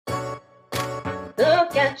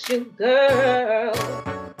look at you, girl,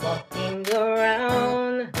 walking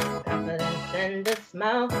around, confidence and a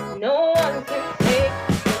smile. No one can take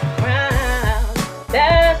the crown.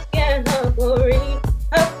 Bask in her glory.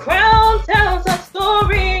 Her crown tells a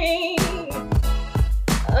story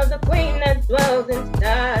of the queen that dwells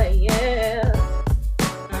inside. Yeah,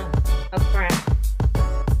 a crown.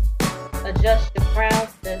 Adjust your crown,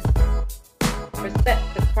 sis. Respect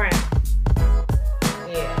the crown.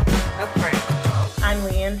 Yeah, a crown. I'm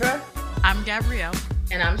Leandra. I'm Gabrielle.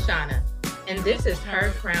 And I'm Shauna. And this is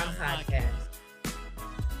Her Crown Podcast.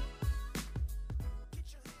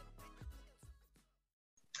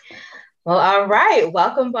 Well, all right.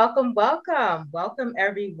 Welcome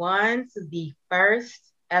everyone to the first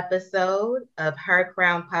episode of Her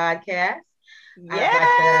Crown Podcast.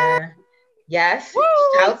 Yes. Woo,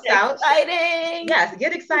 Shouts out. Exciting. Yes,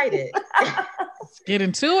 get excited. Let's get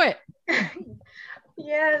into it.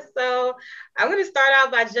 Yeah, so I'm going to start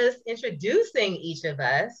out by just introducing each of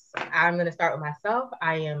us. I'm going to start with myself.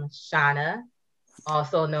 I am Shauna,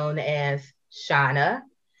 also known as Shauna.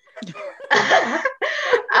 I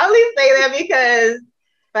only say that because,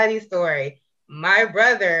 funny story, my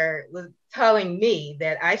brother was telling me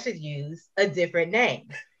that I should use a different name.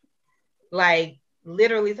 Like,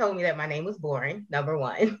 literally told me that my name was boring, number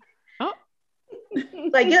one. Oh.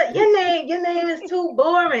 Like, your name is too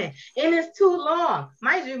boring and it's too long.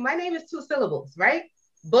 Mind you, my name is 2 syllables, right?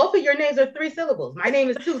 Both of your names are 3 syllables. My name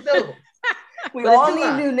is 2 syllables. We all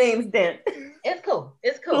need new names then. It's cool.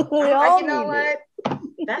 I'm like, you know what?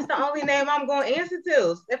 That's the only name I'm going to answer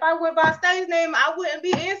to. If I went by stage name, I wouldn't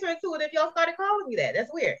be answering to it if y'all started calling me that.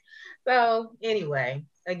 That's weird. So anyway,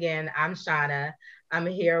 again, I'm Shauna. I'm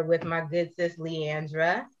here with my good sis,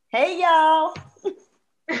 Leandra. Hey, y'all.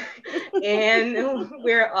 And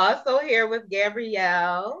we're also here with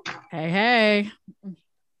Gabrielle. Hey.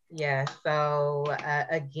 Yeah, so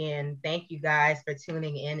again, thank you guys for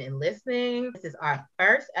tuning in and listening. This is our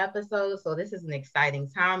first episode, so this is an exciting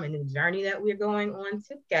time, a new journey that we're going on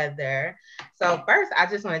together. So first, I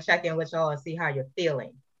just want to check in with y'all and see how you're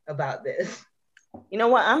feeling about this. You know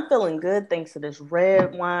what? I'm feeling good thanks to this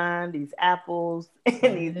red wine, these apples,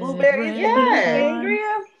 and these blueberries.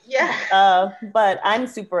 Yeah. But I'm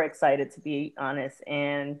super excited, to be honest.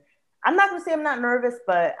 And I'm not going to say I'm not nervous,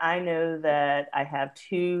 but I know that I have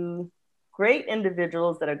 2 great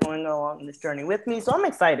individuals that are going along this journey with me. So I'm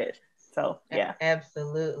excited. So, yeah.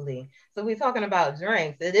 Absolutely. So we're talking about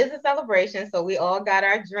drinks. It is a celebration. So we all got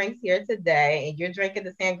our drinks here today. And you're drinking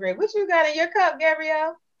the sangria. What you got in your cup,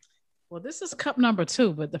 Gabrielle? Well, this is cup number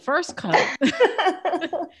 2, but the first cup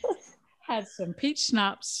had some peach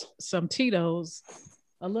schnapps, some Tito's,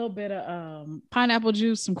 a little bit of pineapple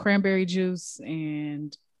juice, some cranberry juice,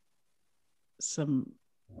 and some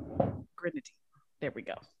grenadine. There we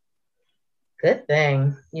go. Good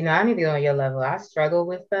thing. You know, I need to go on your level. I struggle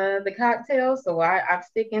with the cocktails, so I'm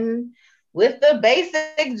sticking with the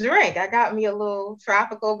basic drink. I got me a little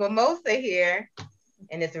tropical mimosa here.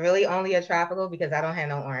 And it's really only a tropical because I don't have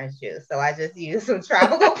no orange juice. So I just use some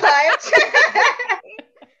tropical punch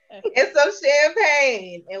and some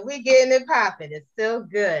champagne. And we getting it popping. It's still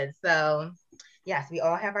good. So yes, we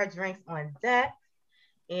all have our drinks on deck.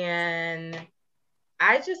 And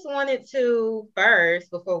I just wanted to first,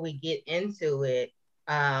 before we get into it,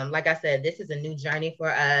 like I said, this is a new journey for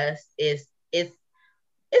us. It's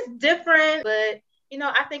different, but you know,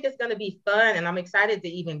 I think it's going to be fun, and I'm excited to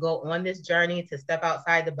even go on this journey to step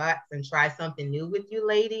outside the box and try something new with you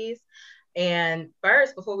ladies. And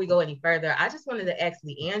first, before we go any further, I just wanted to ask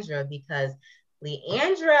Leandra, because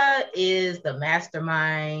Leandra is the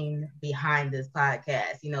mastermind behind this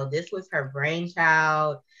podcast. You know, this was her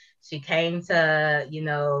brainchild. She came to, you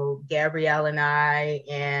know, Gabrielle and I,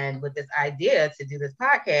 and with this idea to do this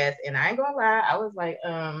podcast. And I ain't gonna lie, I was like,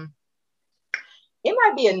 it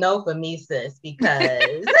might be a no for me, sis,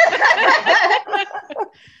 because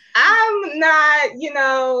I'm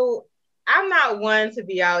not one to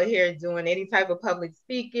be out here doing any type of public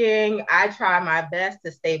speaking. I try my best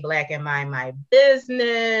to stay Black and mind my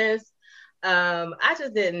business. I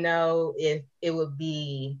just didn't know if it would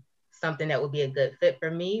be something that would be a good fit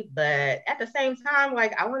for me. But at the same time,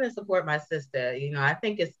 like, I want to support my sister. You know, I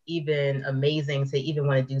think it's even amazing to even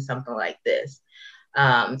want to do something like this.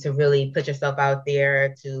 To really put yourself out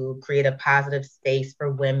there, to create a positive space for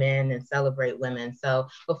women and celebrate women. So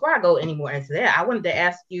before I go any more into that, I wanted to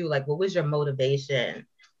ask you, like, what was your motivation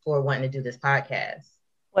for wanting to do this podcast?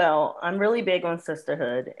 Well, I'm really big on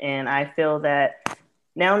sisterhood, and I feel that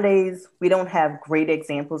nowadays we don't have great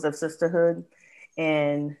examples of sisterhood,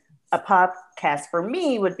 and a podcast for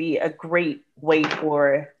me would be a great way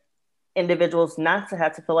for individuals not to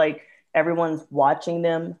have to feel like everyone's watching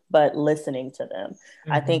them, but listening to them.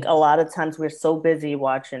 I think a lot of times we're so busy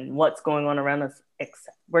watching what's going on around us,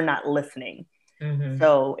 we're not listening.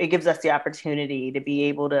 So it gives us the opportunity to be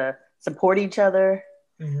able to support each other.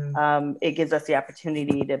 It gives us the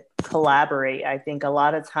opportunity to collaborate. I think a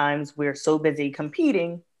lot of times we're so busy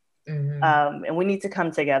competing, and we need to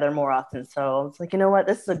come together more often. So it's like, you know what,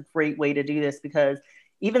 this is a great way to do this, because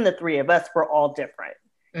even the three of us, we're all different.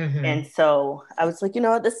 And so I was like, you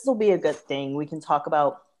know what, this will be a good thing. We can talk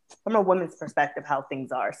about from a woman's perspective how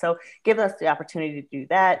things are. So give us the opportunity to do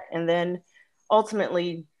that. And then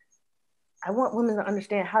ultimately, I want women to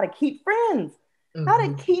understand how to keep friends. How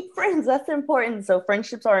to keep friends. That's important. So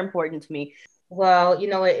friendships are important to me. Well, you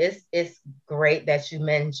know, it's great that you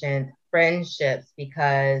mentioned friendships,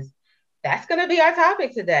 because that's going to be our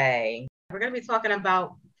topic today. We're going to be talking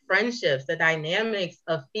about friendships, the dynamics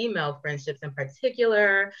of female friendships in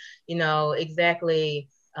particular, you know, exactly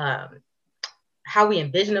how we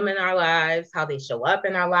envision them in our lives, how they show up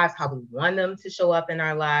in our lives, how we want them to show up in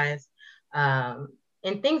our lives,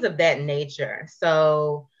 and things of that nature.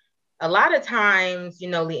 So a lot of times, you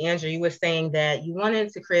know, Leandra, you were saying that you wanted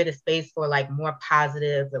to create a space for like more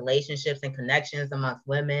positive relationships and connections amongst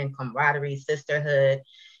women, camaraderie, sisterhood.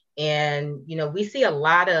 And, you know, we see a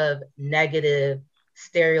lot of negative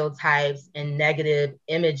stereotypes and negative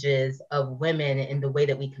images of women in the way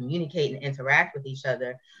that we communicate and interact with each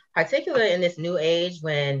other, particularly in this new age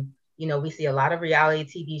when, you know, we see a lot of reality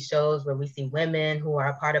TV shows where we see women who are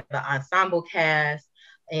a part of the ensemble cast,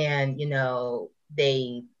 and, you know,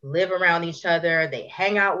 they live around each other, they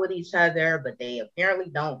hang out with each other, but they apparently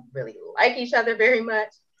don't really like each other very much.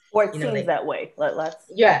 Or it seems that way. Let's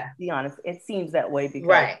be honest. It seems that way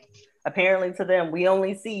because apparently to them, we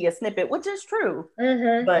only see a snippet, which is true.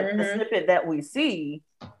 But the snippet that we see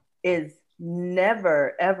is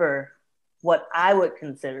never, ever what I would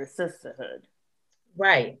consider sisterhood.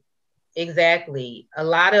 Right. Exactly. A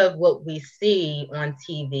lot of what we see on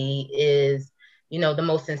TV is, you know, the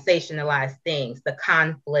most sensationalized things, the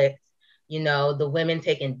conflict, you know, the women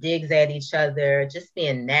taking digs at each other, just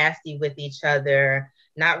being nasty with each other,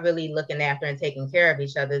 not really looking after and taking care of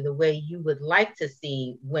each other the way you would like to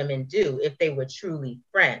see women do if they were truly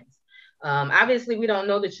friends. Obviously, we don't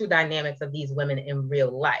know the true dynamics of these women in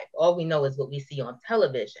real life. All we know is what we see on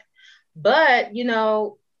television. But, you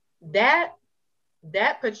know, that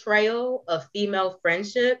portrayal of female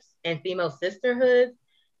friendships and female sisterhood,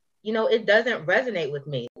 you know, it doesn't resonate with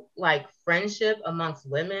me. Like friendship amongst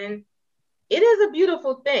women, it is a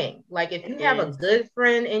beautiful thing. Like if you have a good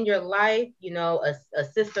friend in your life, you know, a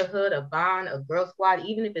sisterhood, a bond, a girl squad,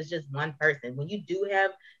 even if it's just one person, when you do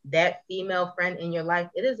have that female friend in your life,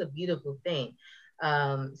 it is a beautiful thing.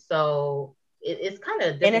 So it's kind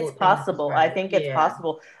of, and it's possible. I think it's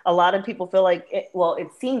possible. A lot of people feel like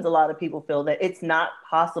it seems a lot of people feel that it's not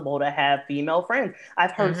possible to have female friends.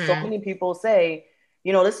 I've heard so many people say,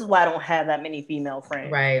 you know, this is why I don't have that many female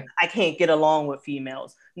friends. Right. I can't get along with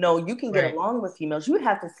females. No, you can get along with females. You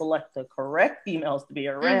have to select the correct females to be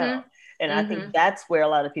around. And I think that's where a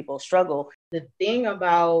lot of people struggle. The thing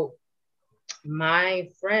about my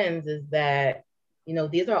friends is that, you know,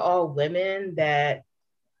 these are all women that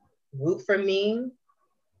root for me.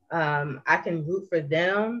 I can root for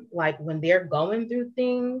them, like when they're going through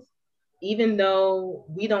things, even though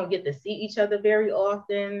we don't get to see each other very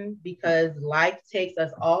often because life takes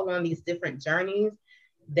us all on these different journeys.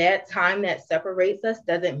 That time that separates us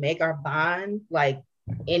doesn't make our bond like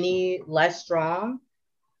any less strong.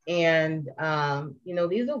 And, you know,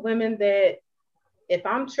 these are women that if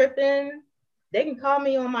I'm tripping, they can call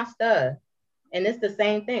me on my stuff. And it's the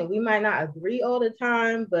same thing. We might not agree all the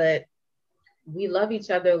time, but we love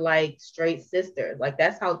each other like straight sisters. Like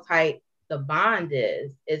that's how tight the bond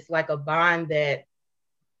is. It's like a bond that,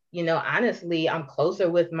 you know, honestly, I'm closer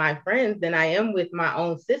with my friends than I am with my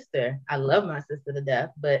own sister. I love my sister to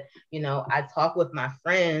death, but, you know, I talk with my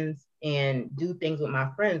friends and do things with my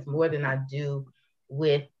friends more than I do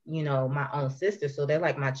with, you know, my own sister. So they're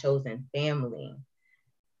like my chosen family.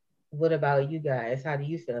 What about you guys? How do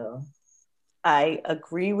you feel? I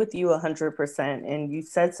agree with you 100%. And you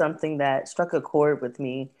said something that struck a chord with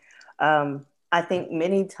me. I think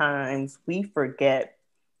many times we forget,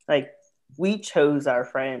 like, we chose our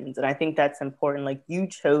friends. And I think that's important. Like, you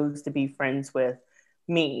chose to be friends with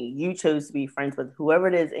me. You chose to be friends with whoever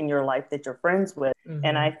it is in your life that you're friends with.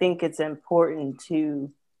 And I think it's important to,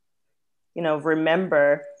 you know,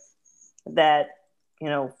 remember that, you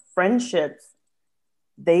know, friendships,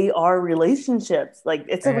 they are relationships. Like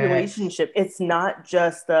it's a relationship. It's not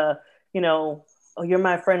just a, you know, oh, you're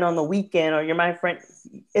my friend on the weekend, or you're my friend.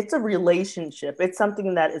 It's a relationship. It's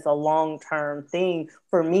something that is a long-term thing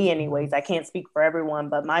for me anyways. I can't speak for everyone,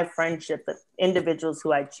 but my friendship, the individuals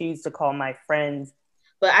who I choose to call my friends.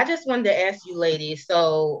 But I just wanted to ask you ladies,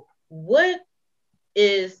 so what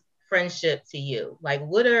is friendship to you? Like,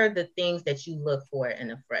 what are the things that you look for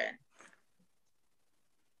in a friend?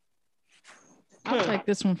 I'll take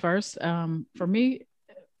this one first. For me,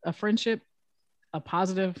 a friendship, a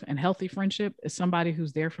positive and healthy friendship, is somebody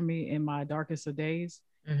who's there for me in my darkest of days,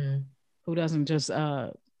 who doesn't just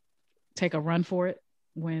take a run for it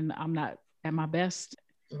when I'm not at my best.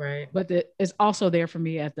 Right. But it's also there for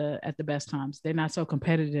me at the best times. They're not so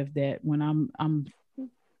competitive that when I'm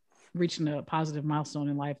reaching a positive milestone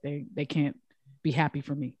in life, they can't be happy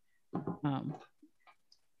for me.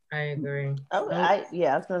 I agree. I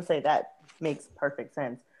was gonna say that makes perfect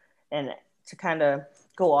sense. And to kind of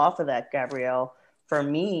go off of that, Gabrielle, for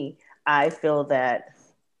me, I feel that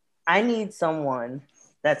I need someone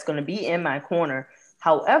that's going to be in my corner,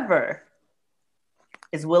 however,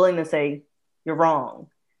 is willing to say, you're wrong.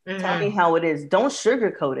 Tell me how it is. Don't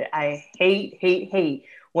sugarcoat it. I hate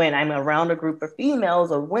when I'm around a group of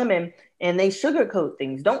females or women and they sugarcoat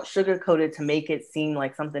things. Don't sugarcoat it to make it seem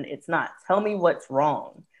like something it's not. Tell me what's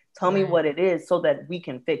wrong. Tell me what it is so that we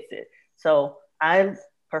can fix it. So I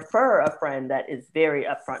prefer a friend that is very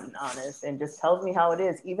upfront and honest and just tells me how it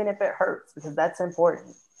is, even if it hurts, because that's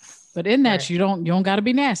important. But in that, you don't got to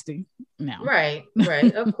be nasty. No. Right.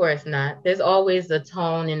 Of course not. There's always a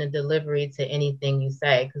tone and a delivery to anything you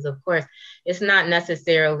say, because of course it's not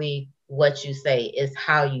necessarily what you say, it's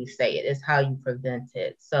how you say it, it's how you present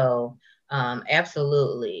it. So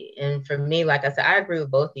absolutely. And for me, like I said, I agree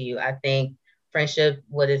with both of you. I think friendship,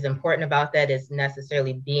 what is important about that is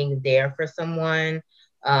necessarily being there for someone,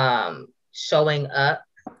 showing up,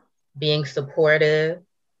 being supportive,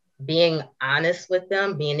 being honest with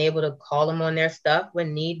them, being able to call them on their stuff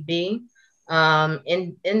when need be,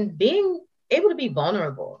 and being able to be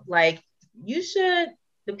vulnerable. Like, you should,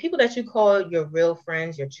 the people that you call your real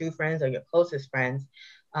friends, your true friends, or your closest friends,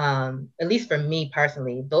 at least for me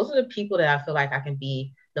personally, those are the people that I feel like I can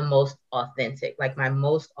be the most authentic, like my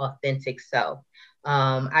most authentic self.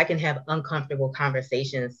 I can have uncomfortable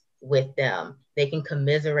conversations with them. They can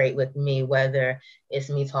commiserate with me, whether it's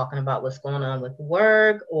me talking about what's going on with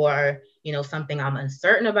work or, you know, something I'm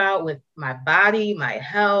uncertain about with my body, my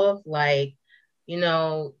health. Like, you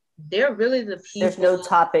know, they're really the people. There's no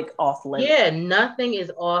topic off limits. Yeah, nothing is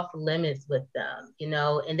off limits with them, you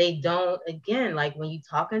know, and they don't, again, like when you're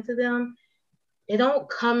talking to them, they don't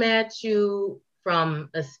come at you from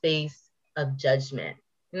a space of judgment.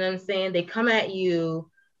 You know what I'm saying? They come at you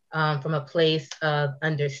from a place of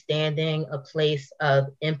understanding, a place of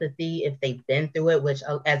empathy if they've been through it, which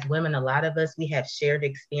as women, a lot of us, we have shared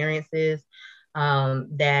experiences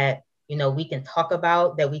that, you know, we can talk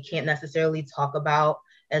about that we can't necessarily talk about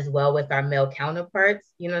as well with our male counterparts.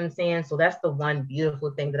 You know what I'm saying? So that's the one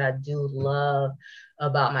beautiful thing that I do love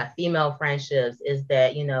about my female friendships is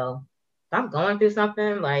that, you know, if I'm going through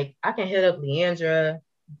something, like I can hit up Leandra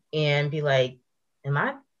and be like, am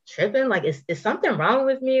I tripping? Like, is something wrong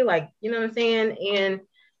with me? Like, you know what I'm saying? And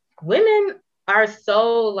women are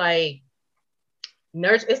so like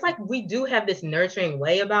nurture. It's like we do have this nurturing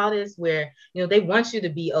way about us where, you know, they want you to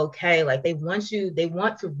be okay. Like they want to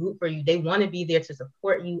root for you. They want to be there to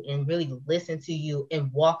support you and really listen to you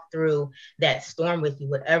and walk through that storm with you,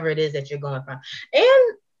 whatever it is that you're going from.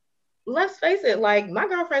 And let's face it, like my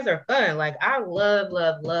girlfriends are fun. Like I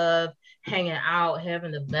love hanging out,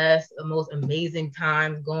 having the best, the most amazing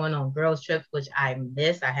times, going on girls trips, which I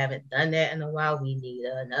miss. I haven't done that in a while. We need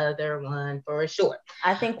another one for sure.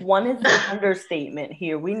 I think one is an understatement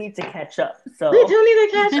here. We need to catch up. So we do need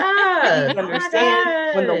to catch up.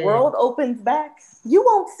 Understand when the world opens back, you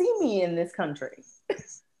won't see me in this country.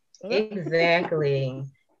 Exactly.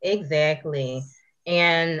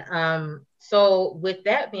 And so with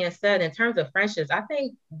that being said, in terms of friendships, I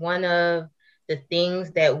think one of the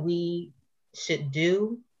things that we should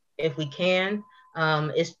do, if we can,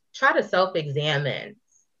 is try to self-examine.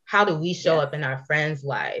 How do we show up in our friends'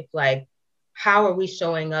 life? Like, how are we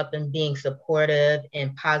showing up and being supportive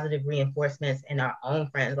and positive reinforcements in our own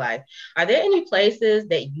friends' life? Are there any places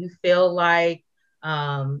that you feel like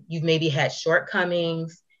you've maybe had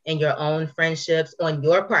shortcomings in your own friendships on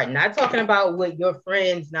your part? Not talking about what your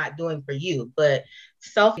friends not doing for you, but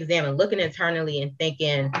self-examine, looking internally and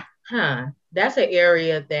thinking, that's an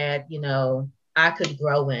area that, you know, I could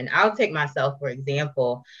grow in. I'll take myself, for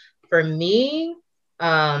example. For me,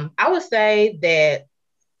 I would say that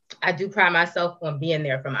I do pride myself on being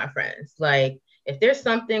there for my friends. Like if there's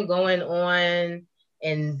something going on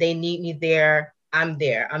and they need me there, I'm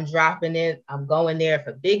there. I'm dropping it. I'm going there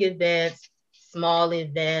for big events, small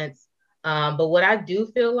events. But what I do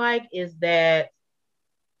feel like is that,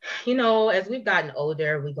 you know, as we've gotten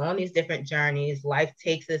older, we go on these different journeys. Life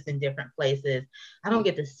takes us in different places. I don't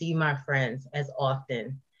get to see my friends as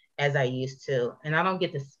often as I used to, and I don't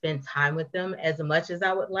get to spend time with them as much as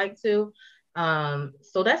I would like to.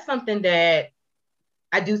 So that's something that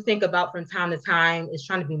I do think about from time to time, is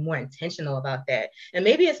trying to be more intentional about that. And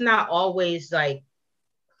maybe it's not always like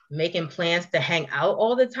making plans to hang out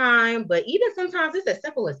all the time, but even sometimes it's as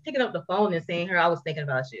simple as picking up the phone and saying, "Her, I was thinking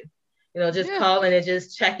about you." You know, just calling and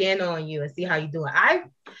just check in on you and see how you're doing. I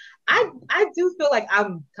do feel like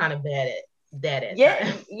I'm kind of bad at that.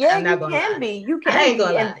 Yeah, you can be. You can be.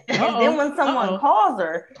 And then when someone calls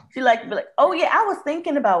her, she be like, "Oh yeah, I was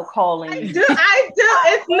thinking about calling you." I do.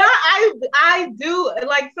 It's not. I do.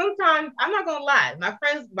 Like sometimes I'm not gonna lie. My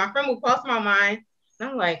friend will cross my mind, and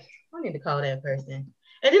I'm like, I need to call that person.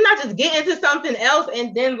 And then I just get into something else,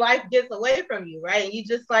 and then life gets away from you, right? And you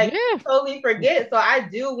just like totally forget. So I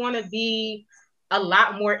do want to be a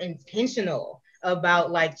lot more intentional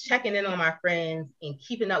about like checking in on my friends and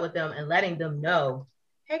keeping up with them and letting them know,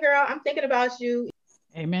 "Hey girl, I'm thinking about you."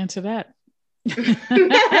 Amen to that.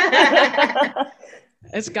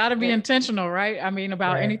 It's got to be intentional, right? I mean,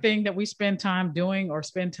 about anything that we spend time doing or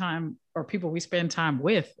people we spend time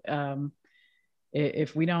with.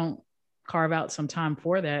 If we don't carve out some time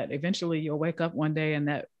for that, eventually you'll wake up one day and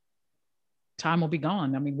that time will be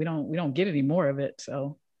gone. I mean, we don't get any more of it.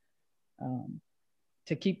 So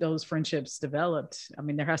to keep those friendships developed, I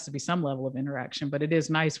mean, there has to be some level of interaction, but it is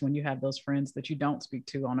nice when you have those friends that you don't speak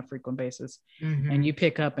to on a frequent basis and you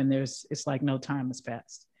pick up and it's like no time has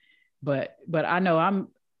passed. But I know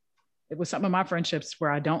it was some of my friendships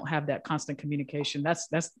where I don't have that constant communication. That's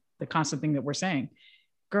the constant thing that we're saying.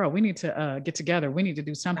 Girl, we need to get together. We need to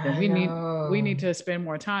do something. We need to spend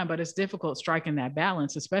more time, but it's difficult striking that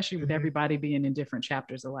balance, especially with everybody being in different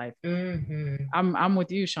chapters of life. I'm with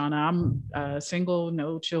you, Shauna. I'm single,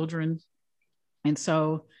 no children. And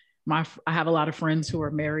so I have a lot of friends who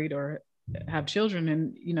are married or have children.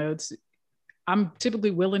 And, you know, I'm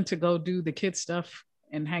typically willing to go do the kid stuff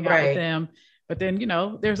and hang out with them. But then, you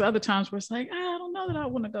know, there's other times where it's like, I don't know that I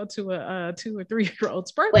want to go to a 2 or 3 year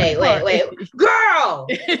old's birthday. Wait, girl.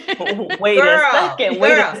 Wait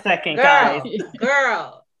a second, guys.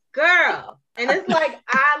 Girl. And it's like,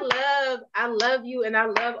 I love you and I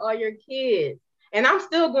love all your kids. And I'm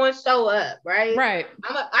still going to show up, right? Right.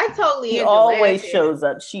 I told Leandra She always shows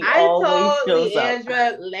up. I told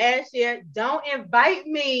Leandra last year, don't invite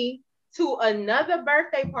me to another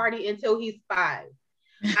birthday party until he's 5.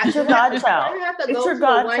 It's your godchild. It's your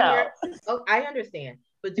godchild. Oh, I understand.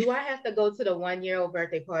 But do I have to go to the 1-year-old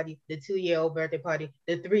birthday party, the 2-year-old birthday party,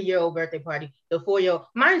 the 3-year-old birthday party, the 4-year-old?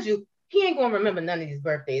 Mind you, he ain't going to remember none of these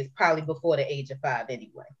birthdays probably before the age of 5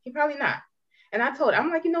 anyway. He probably not. And I told her,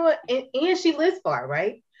 I'm like, you know what? And she lives far,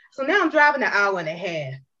 right? So now I'm driving an hour and a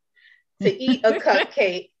half to eat a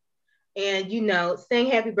cupcake and, you know, sing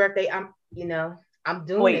happy birthday. I'm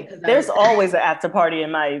doing it because there's always an after party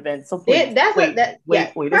in my event. So please,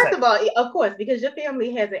 First of all, of course, because your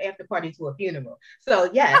family has an after party to a funeral. So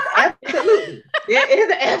yes, absolutely, there is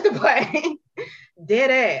an after party.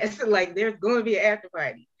 Dead ass, like there's going to be an after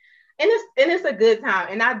party, and it's a good time,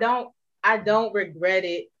 and I don't regret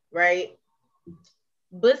it, right?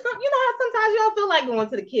 But sometimes you don't feel like going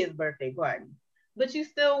to the kid's birthday party. But you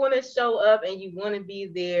still want to show up and you want to be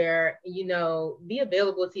there, you know, be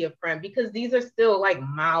available to your friend because these are still like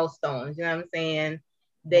milestones, you know what I'm saying,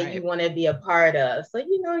 that you want to be a part of. So,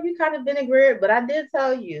 you know, you kind of vinaigrette, but I did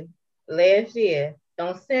tell you last year,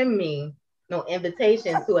 don't send me no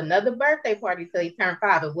invitation to another birthday party till he turned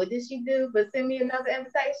 5. And what did she do but send me another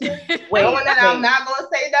invitation? I'm not going to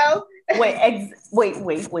say no.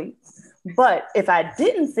 Wait. But if I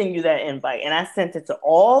didn't send you that invite and I sent it to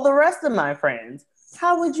all the rest of my friends,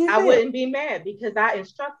 how would you feel? I wouldn't be mad because I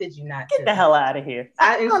instructed you not to. Get the hell out of here.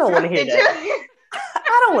 I don't want to hear that.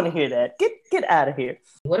 I don't want to hear that. Get out of here.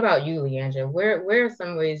 What about you, Leandra? Where are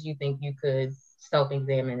some ways you think you could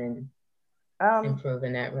self-examine and improve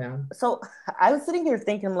in that realm? So I was sitting here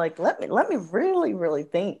thinking, like, let me really, really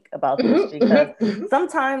think about this because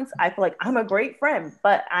sometimes I feel like I'm a great friend,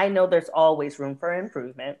 but I know there's always room for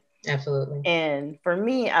improvement. Absolutely. And for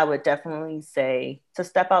me, I would definitely say to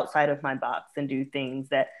step outside of my box and do things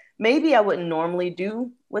that maybe I wouldn't normally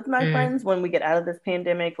do with my friends when we get out of this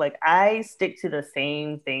pandemic. Like I stick to the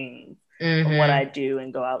same things of what I do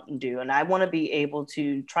and go out and do. And I want to be able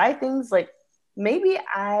to try things like maybe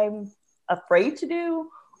I'm afraid to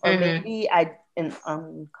do or maybe I am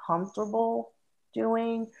uncomfortable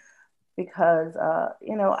doing because,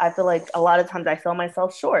 I feel like a lot of times I sell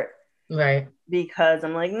myself short. Right. Because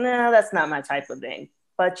I'm like, nah, that's not my type of thing.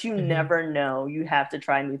 But you never know. You have to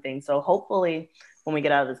try new things. So hopefully when we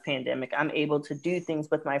get out of this pandemic, I'm able to do things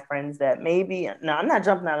with my friends that maybe, no, I'm not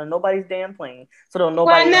jumping out of nobody's damn plane. So don't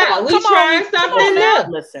nobody. Why not? We trying something new.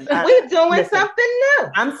 Listen, we doing something new.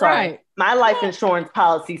 I'm sorry. Right. My life insurance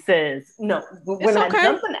policy says, no, we're not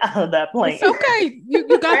jumping out of that plane. It's okay.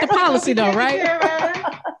 You got the policy though, right?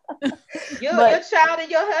 Your child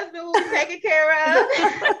and your husband will be taken care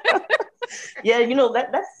of. Yeah,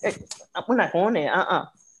 that's we're not going there.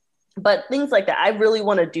 But things like that, I really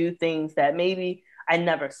want to do things that maybe I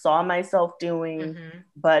never saw myself doing,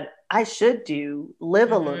 but I should do,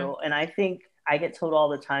 live a little. And I think I get told all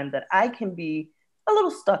the time that I can be a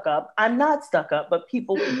little stuck up. I'm not stuck up, but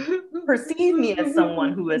people perceive me as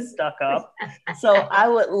someone who is stuck up. So I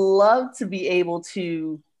would love to be able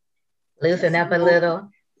to loosen up a little.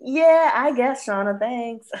 Yeah, I guess, Shauna,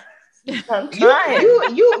 thanks. I'm trying.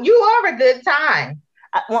 You are a good time.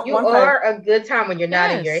 You are time. a good time when you're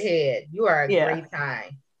not in your head. You are a great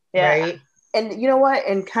time. Yeah. Right. And you know what?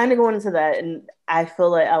 And kind of going into that, and I feel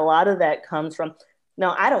like a lot of that comes from,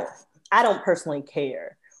 no, I don't personally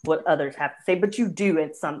care what others have to say, but you do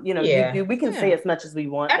at some, you do. We can say as much as we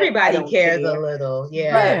want. Everybody cares a little.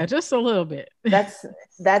 Yeah, just a little bit.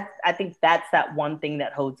 I think that's that one thing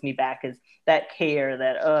that holds me back is that care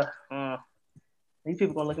that these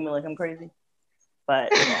people gonna look at me like I'm crazy. But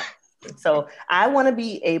yeah. So I want to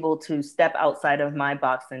be able to step outside of my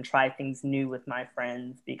box and try things new with my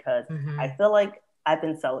friends because I feel like I've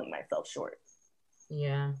been selling myself short.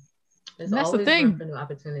 Yeah. That's the thing. For new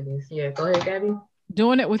opportunities. Yeah. Go ahead, Gabby.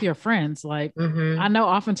 Doing it with your friends. Like, I know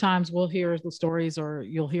oftentimes we'll hear the stories or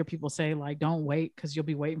you'll hear people say like, don't wait because you'll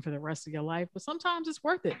be waiting for the rest of your life. But sometimes it's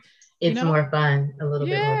worth it. It's more fun. A little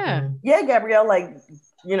bit more fun. Yeah, Gabrielle, like,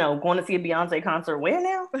 going to see a Beyonce concert where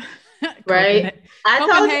now? Right. I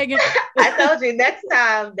told you next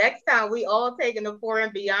time we all taking a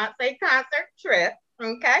foreign Beyonce concert trip.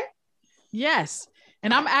 Okay. Yes.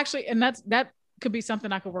 And I'm actually, and that could be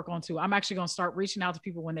something I could work on too. I'm actually going to start reaching out to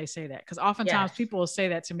people when they say that. Cause oftentimes people will say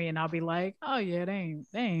that to me and I'll be like, oh yeah, they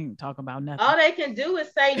ain't talking about nothing. All they can do is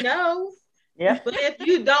say no. Yeah. But if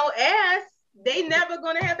you don't ask, they never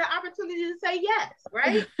going to have the opportunity to say yes.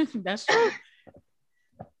 Right. That's true.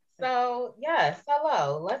 So yes,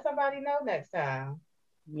 hello. Let somebody know next time.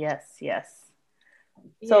 Yes.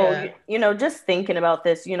 So, just thinking about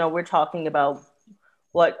this, we're talking about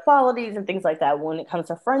what qualities and things like that when it comes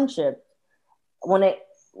to friendship. When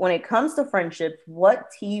it comes to friendship,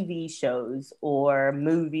 what TV shows or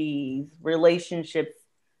movies, relationships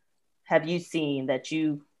have you seen that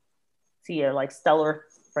you see are like stellar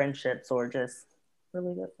friendships or just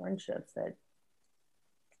really good friendships that,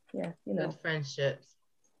 good friendships.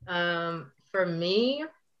 For me,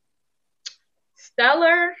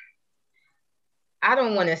 stellar, I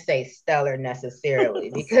don't want to say stellar necessarily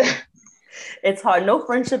because it's hard. No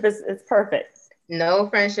friendship is perfect. No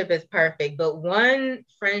friendship is perfect, but one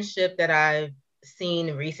friendship that I've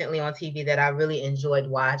seen recently on TV that I really enjoyed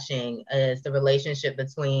watching is the relationship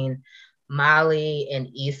between Molly and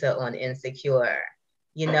Issa on Insecure.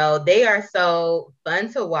 They are so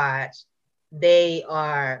fun to watch. They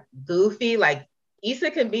are goofy, like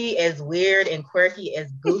Issa can be as weird and quirky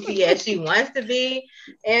as goofy as she wants to be.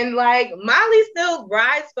 And like Molly still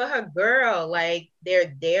rides for her girl. Like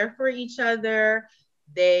they're there for each other.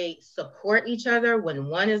 They support each other. When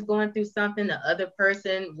one is going through something, the other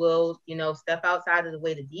person will, step outside of the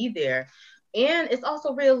way to be there. And it's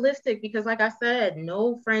also realistic because like I said,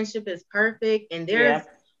 no friendship is perfect. And there's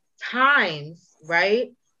times,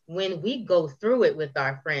 right, when we go through it with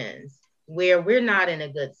our friends where we're not in a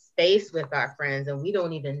good space with our friends and we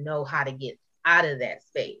don't even know how to get out of that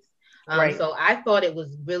space. So I thought it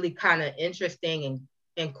was really kind of interesting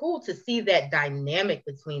and cool to see that dynamic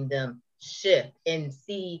between them shift and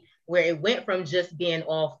see where it went from just being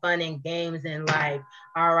all fun and games and like,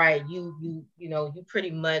 all right, you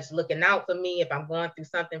pretty much looking out for me if I'm going through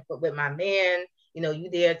something with my man, you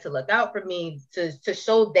there to look out for me, to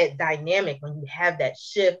show that dynamic when you have that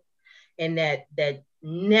shift and that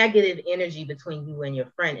negative energy between you and your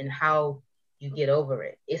friend and how you get over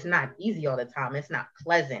it. It's not easy all the time. It's not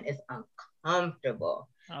pleasant. It's uncomfortable.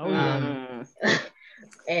 And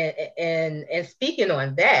speaking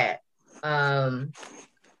on that,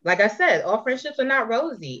 like I said, all friendships are not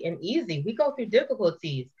rosy and easy. We go through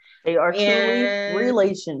difficulties. They are truly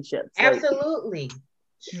relationships. Absolutely.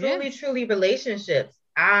 Truly relationships.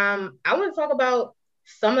 I want to talk about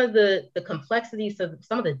some of the complexities of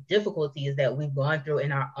some of the difficulties that we've gone through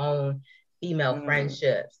in our own female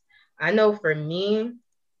friendships. I know for me,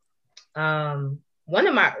 One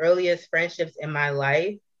of my earliest friendships in my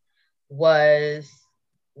life was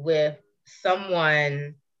with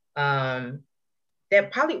someone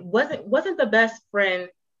that probably wasn't the best friend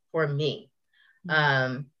for me.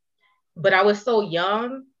 But I was so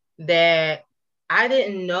young that I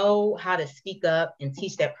didn't know how to speak up and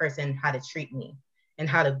teach that person how to treat me and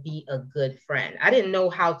how to be a good friend. I didn't know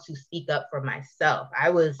how to speak up for myself. I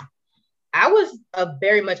was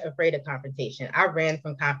very much afraid of confrontation. I ran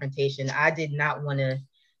from confrontation. I did not want to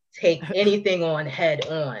take anything on head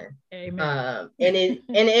on. Amen. And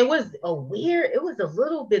it was a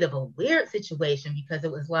little bit of a weird situation because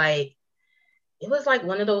it was like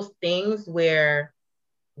one of those things where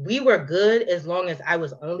we were good as long as I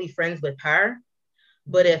was only friends with her.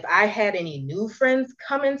 But if I had any new friends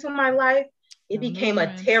come into my life, it became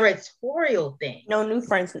a territorial thing. No new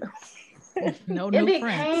friends. No it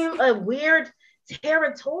became a weird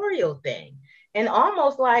territorial thing, and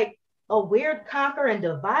almost like a weird conquer and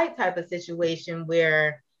divide type of situation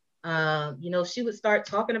where she would start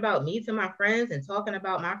talking about me to my friends and talking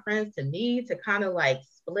about my friends to me to kind of like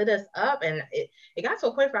split us up. And it got to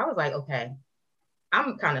a point where I was like, okay,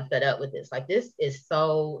 I'm kind of fed up with this. Like, this is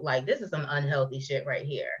some unhealthy shit right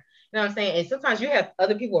here. You know what I'm saying? And sometimes you have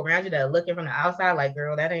other people around you that are looking from the outside like,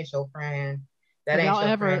 girl, that ain't your friend. Have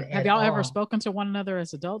y'all ever spoken to one another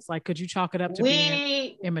as adults? Like, could you chalk it up to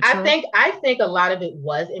being immature? I think a lot of it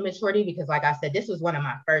was immaturity because, like I said, this was one of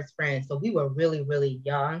my first friends. So we were really, really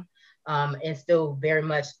young, and still very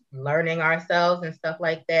much learning ourselves and stuff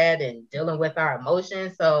like that and dealing with our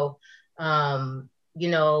emotions. So,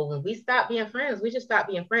 when we stop being friends, we just stop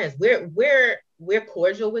being friends. We're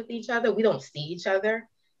cordial with each other. We don't see each other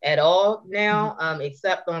at all now,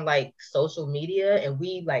 except on like social media, and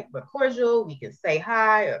we're cordial. We can say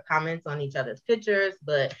hi or comment on each other's pictures,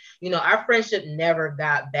 but our friendship never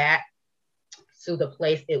got back to the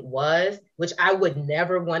place it was, which I would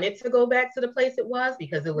never want it to go back to the place it was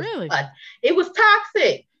because it was it was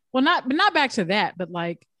toxic. Well, not back to that, but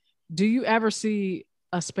like, do you ever see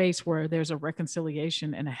a space where there's a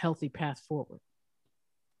reconciliation and a healthy path forward?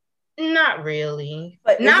 Not really,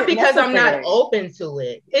 but not because I'm not open to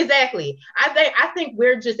it. Exactly. I think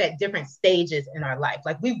we're just at different stages in our life.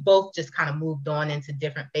 Like, we both just kind of moved on into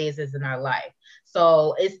different phases in our life.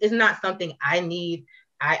 So it's not something I need.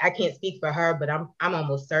 I can't speak for her, but I'm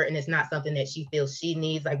almost certain it's not something that she feels she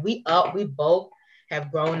needs. Like, we both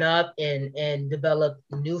have grown up and developed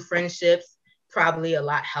new friendships, probably a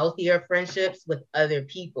lot healthier friendships with other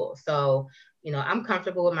people. So I'm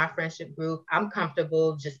comfortable with my friendship group. I'm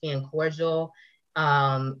comfortable just being cordial,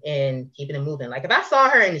 and keeping it moving. Like, if I saw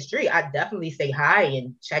her in the street, I'd definitely say hi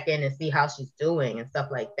and check in and see how she's doing and stuff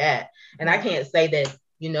like that. And I can't say that,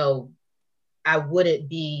 I wouldn't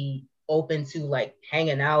be open to like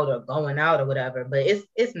hanging out or going out or whatever, but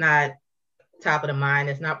it's not top of the mind.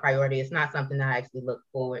 It's not priority. It's not something I actually look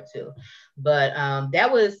forward to. But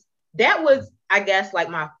that was, I guess, like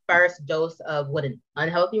my first dose of what an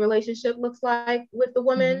unhealthy relationship looks like with the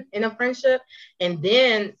woman in a friendship. And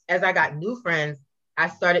then as I got new friends, I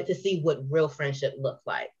started to see what real friendship looked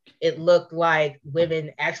like. It looked like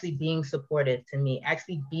women actually being supportive to me,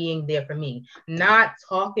 actually being there for me, not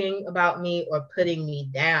talking about me or putting me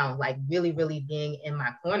down, like really, really being in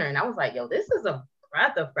my corner. And I was like, yo, this is a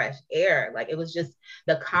breath of fresh air. Like, it was just,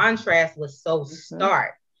 the contrast was so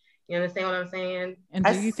stark. You understand what I'm saying? And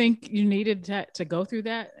do you think you needed to go through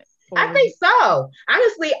that? I think so.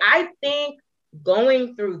 Honestly, I think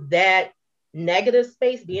going through that negative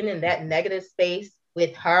space, being in that negative space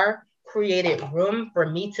with her, created room for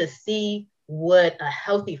me to see what a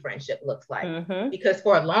healthy friendship looks like. Because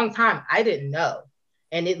for a long time, I didn't know.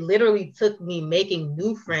 And it literally took me making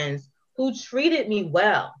new friends who treated me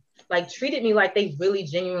well, like treated me like they really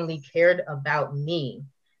genuinely cared about me.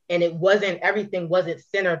 And everything wasn't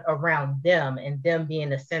centered around them and them being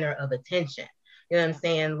the center of attention. You know what I'm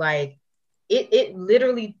saying? Like, it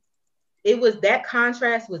literally, that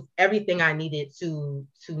contrast was everything I needed to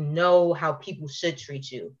know how people should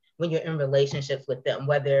treat you when you're in relationships with them,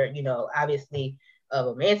 whether, obviously a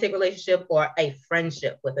romantic relationship or a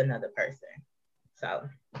friendship with another person. So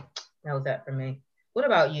that was that for me. What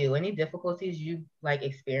about you? Any difficulties you like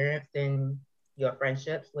experienced in your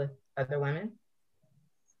friendships with other women?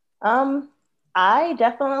 I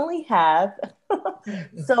definitely have.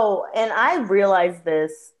 So, and I realized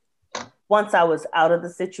this once I was out of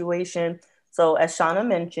the situation. So, as Shauna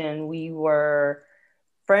mentioned, we were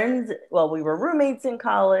friends. Well, we were roommates in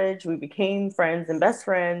college. We became friends and best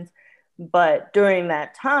friends. But during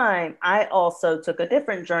that time, I also took a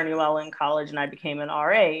different journey while in college, and I became an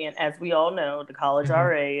RA. And as we all know, the college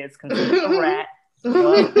RA is considered a rat.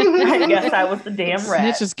 Well, I guess I was the damn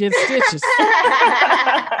rat. Snitches get stitches.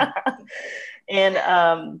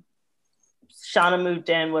 And Shauna moved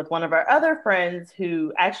in with one of our other friends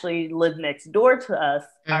who actually lived next door to us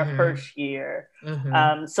our first year.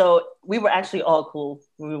 So we were actually all cool.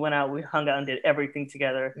 When we went out, we hung out and did everything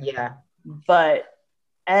together. Yeah. But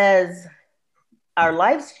as our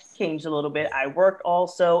lives changed a little bit, I worked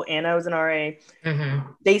also and I was an RA.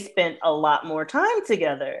 They spent a lot more time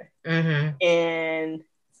together. And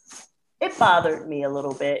it bothered me a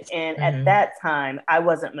little bit. And at that time, I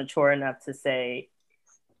wasn't mature enough to say,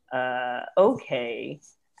 okay,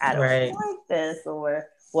 I don't like this, or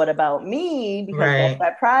what about me? Because that's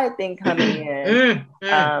that pride thing coming in,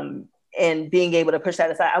 and being able to push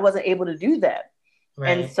that aside. I wasn't able to do that.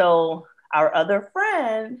 And so our other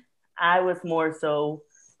friend, I was more so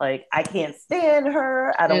like, I can't stand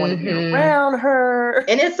her. I don't want to be around her.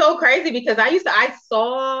 And it's so crazy because I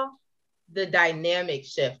saw the dynamic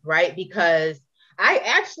shift, right? Because I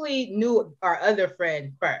actually knew our other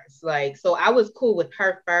friend first. Like, so I was cool with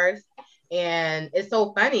her first. And it's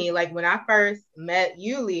so funny, like when I first met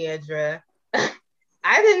you, Leandra,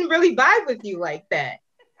 I didn't really vibe with you like that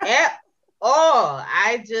at all.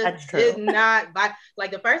 I just did not vibe.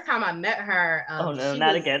 Like the first time I met her. Oh no,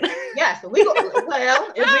 not again. Yeah, so we go, well,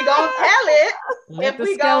 if we gonna tell it, let the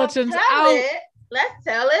skeletons out. Let's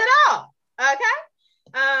tell it all.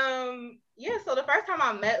 Okay. Yeah, so the first time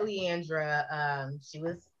I met Leandra, she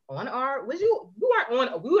was on we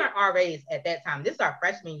weren't RAs at that time. This is our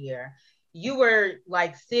freshman year. You were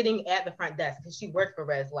like sitting at the front desk because she worked for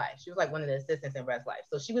Res Life. She was like one of the assistants in Res Life.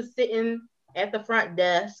 So she was sitting at the front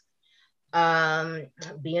desk,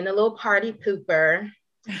 being a little party pooper.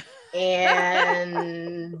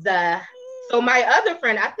 And so my other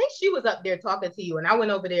friend, I think she was up there talking to you, and I went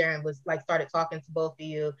over there and was like started talking to both of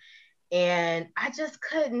you. And I just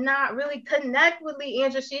could not really connect with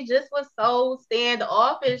Leandra. She just was so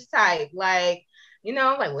standoffish type. Like, you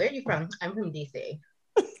know, like, where are you from? I'm from DC.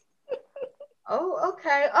 Oh,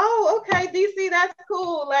 okay, DC, that's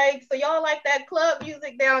cool. Like, so y'all like that club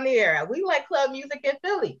music down there. We like club music in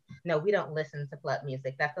Philly. No, we don't listen to club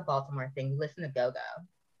music. That's a Baltimore thing. We listen to go-go.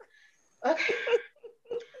 Okay.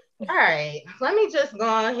 All right, let me just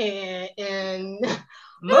go ahead and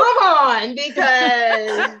move on,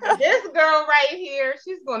 because this girl right here,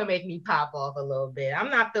 she's going to make me pop off a little bit.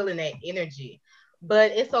 I'm not feeling that energy.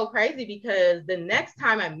 But it's so crazy because the next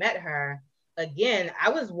time I met her, again,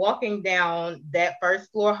 I was walking down that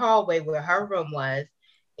first floor hallway where her room was,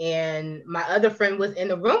 and my other friend was in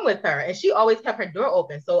the room with her, and she always kept her door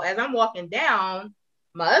open. So as I'm walking down,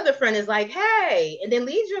 my other friend is like, hey, and then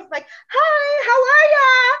Leandra's like, hi, how are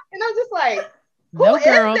y'all? And I'm just like, who is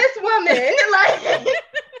this woman? Like,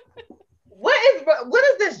 what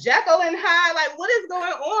is this Jekyll and Hyde? Like, what is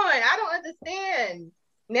going on? I don't understand.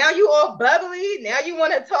 Now you all bubbly. Now you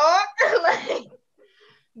want to talk. Like,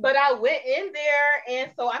 but I went in there,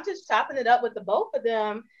 and so I'm just chopping it up with the both of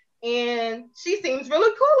them. And she seems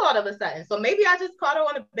really cool all of a sudden. So maybe I just caught her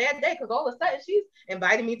on a bad day, because all of a sudden she's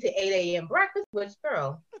invited me to 8 a.m. breakfast, which,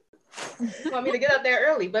 girl, you want me to get up there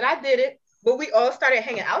early, but I did it. But we all started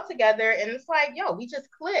hanging out together, and it's like, yo, we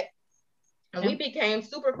just clicked. And we became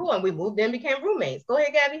super cool, and we moved in, became roommates. Go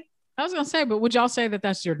ahead, Gabby. I was going to say, but would y'all say that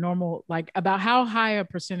that's your normal, like, about how high a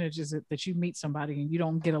percentage is it that you meet somebody and you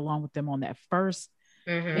don't get along with them on that first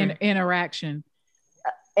interaction?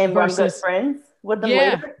 And versus good friends with them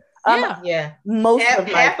later? Most of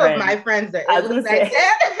my friends are. I was gonna say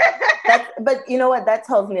that. But you know what? That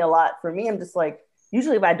tells me a lot. For me, I'm just like,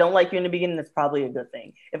 usually if I don't like you in the beginning, that's probably a good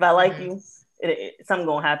thing. If I like you, something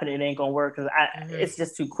gonna happen. It ain't gonna work because it's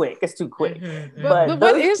just too quick. It's too quick. But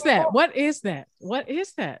what is that? What is that? What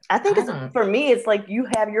is that? I think for me, it's like you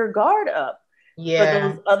have your guard up. Yeah.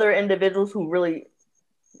 For those other individuals who really,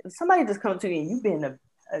 somebody just comes to you and you've been a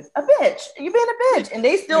bitch. You've been a bitch, and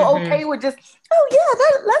they still okay with just, oh yeah,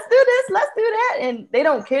 let's do this, let's do that, and they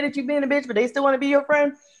don't care that you being a bitch, but they still want to be your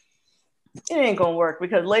friend. It ain't gonna work,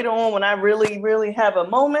 because later on, when I really, really have a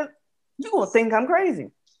moment, you're gonna think I'm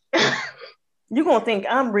crazy. You're gonna think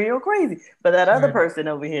I'm real crazy. But that other person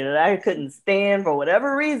over here that I couldn't stand for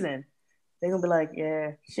whatever reason, they're gonna be like,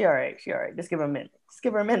 yeah, she all right. Just give her a minute.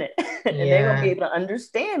 And they're gonna be able to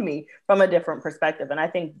understand me from a different perspective. And I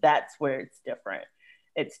think that's where it's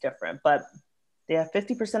different. But yeah,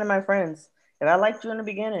 50% of my friends, if I liked you in the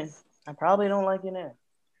beginning, I probably don't like you now.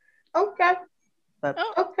 Okay. But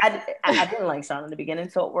I didn't like Sean in the beginning,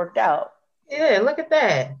 so it worked out. Yeah, look at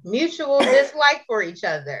that. Mutual dislike for each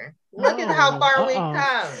other. Look at how far we've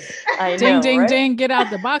come. Ding, get out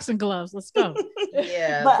the boxing gloves. Let's go.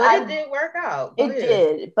 Yeah, but it did work out.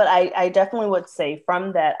 Did. But I definitely would say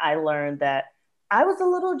from that, I learned that I was a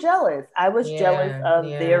little jealous. I was jealous of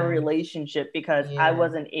their relationship because I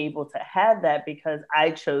wasn't able to have that because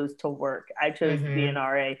I chose to work. I chose to be an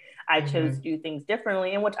RA. I chose to do things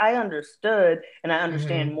differently, in which I understood and I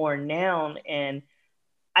understand more now. And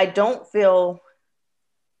I feel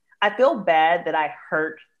bad that I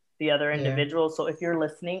hurt the other individual. So if you're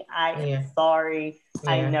listening, I am sorry.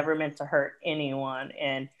 I never meant to hurt anyone.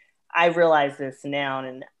 And I realize this now,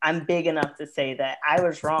 and I'm big enough to say that I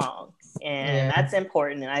was wrong. And that's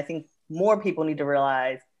important. And I think more people need to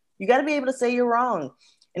realize you got to be able to say you're wrong.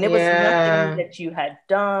 And it was nothing that you had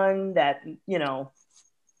done that, you know,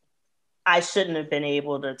 I shouldn't have been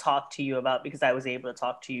able to talk to you about because I was able to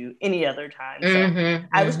talk to you any other time. So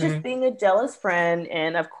I was just being a jealous friend.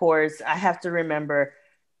 And of course, I have to remember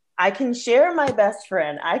I can share my best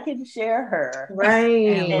friend. I can share her.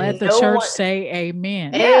 Right. And let the church say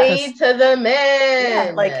amen. A to the man.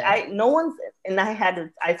 Yeah, like I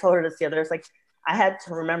told her this the other day. It's like, I had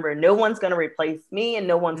to remember no one's going to replace me and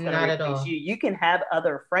no one's going to replace you. You can have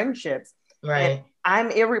other friendships. Right.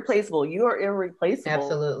 I'm irreplaceable. You are irreplaceable.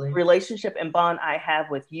 Absolutely. Relationship and bond I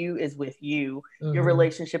have with you is with you. Your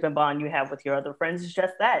relationship and bond you have with your other friends is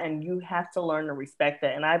just that. And you have to learn to respect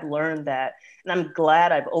that. And I've learned that. And I'm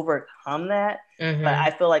glad I've overcome that. But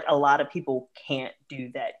I feel like a lot of people can't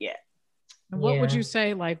do that yet. And what would you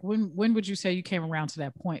say, like, when would you say you came around to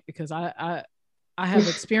that point? Because I have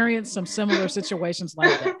experienced some similar situations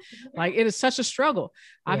like that. Like, it is such a struggle.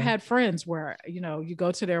 I've had friends where, you know, you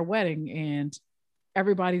go to their wedding and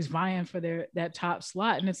everybody's vying for that top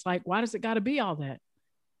slot. And it's like, why does it got to be all that?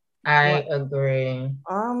 I agree.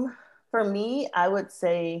 For me, I would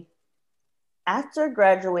say after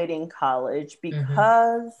graduating college,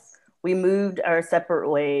 because we moved our separate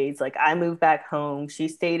ways, like I moved back home, she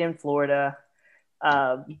stayed in Florida,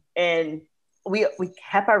 and we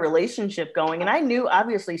kept our relationship going. And I knew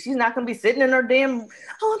obviously she's not going to be sitting in her I'm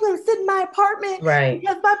going to sit in my apartment. Right.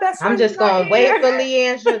 Because my best friend I'm just going to wait for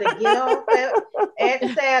Leandra to get off at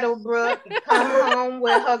Saddlebrook and come home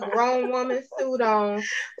with her grown woman suit on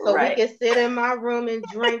so we can sit in my room and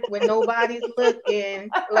drink when nobody's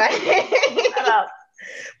looking. Like,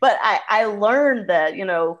 but I learned that, you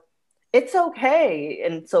know, it's okay.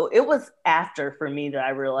 And so it was after for me that I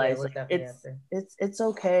realized it's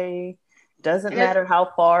okay. Doesn't matter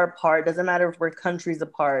how far apart, doesn't matter if we're countries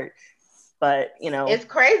apart, but you know, it's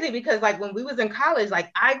crazy because like when we was in college,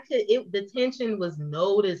 like the tension was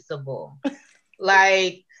noticeable.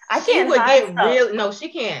 Like she would get real. No, she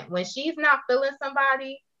can't. When she's not feeling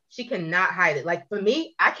somebody, she cannot hide it. Like for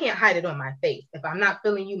me, I can't hide it on my face. If I'm not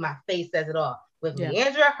feeling you, my face says it all. With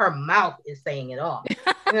Leandra, her mouth is saying it all.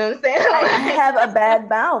 You know what I'm saying? I have a bad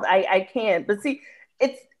mouth. I can't. But see,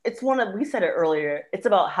 it's we said it earlier, it's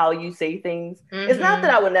about how you say things. It's not that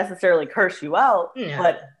I would necessarily curse you out,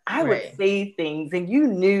 but I would say things and you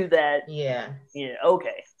knew that. Yeah,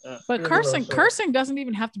 okay. But cursing doesn't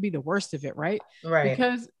even have to be the worst of it, right? Right.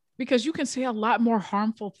 Because you can say a lot more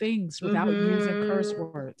harmful things without using curse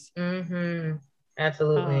words.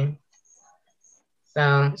 Absolutely.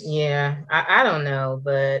 So yeah, I don't know,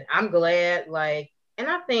 but I'm glad, like, and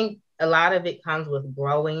I think a lot of it comes with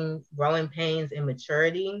growing pains and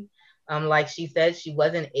maturity. Like she said, she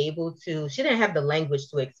didn't have the language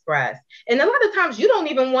to express. And a lot of times you don't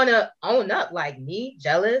even want to own up, like, me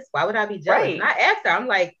jealous. Why would I be jealous? Right. And I asked her, I'm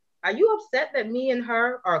like, are you upset that me and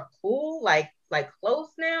her are cool? Like close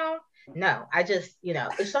now? No, I just, you know,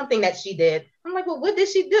 it's something that she did. I'm like, well, what did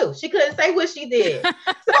she do? She couldn't say what she did.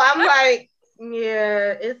 So I'm like,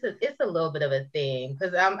 yeah, it's a little bit of a thing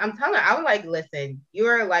because I'm telling her, I'm like, listen,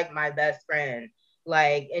 you're like my best friend,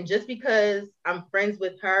 like, and just because I'm friends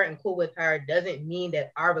with her and cool with her doesn't mean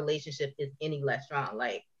that our relationship is any less strong.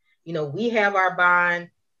 Like, you know, we have our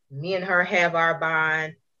bond, me and her have our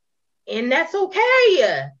bond, and that's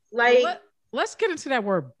okay. Like, let's get into that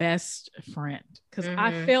word best friend because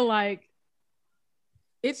I feel like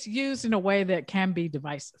it's used in a way that can be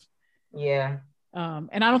divisive. Yeah.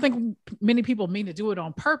 And I don't think many people mean to do it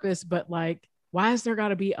on purpose, but like, why is there got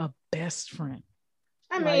to be a best friend?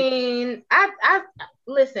 I mean, I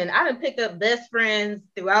listen, I done picked up best friends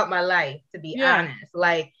throughout my life, to be honest.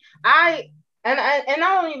 Like I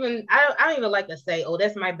don't even like to say, oh,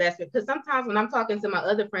 that's my best friend. Because sometimes when I'm talking to my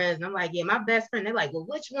other friends and I'm like, yeah, my best friend, they're like, well,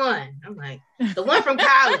 which one? I'm like, the one from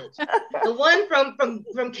college, the one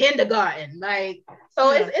from kindergarten. Like,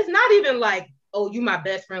 so it's not even like, oh, you my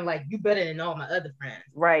best friend, like you better than all my other friends.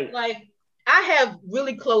 Right. Like I have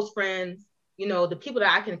really close friends, you know, the people that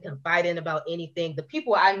I can confide in about anything, the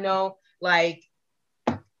people I know, like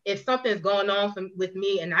if something's going on with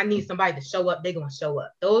me and I need somebody to show up, they're going to show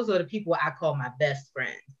up. Those are the people I call my best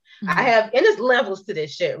friends. I have, and there's levels to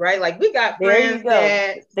this shit, right? Like we got friends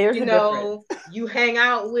that, you hang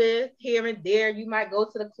out with here and there. You might go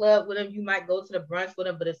to the club with them. You might go to the brunch with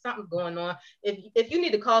them. But if something's going on, if you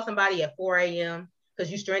need to call somebody at 4 a.m.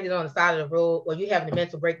 because you're stranded on the side of the road or you're having a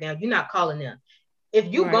mental breakdown, you're not calling them. If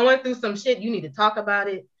you're going through some shit, you need to talk about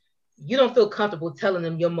it. You don't feel comfortable telling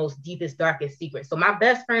them your most deepest, darkest secret. So my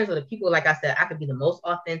best friends are the people, like I said, I could be the most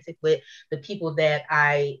authentic with, the people that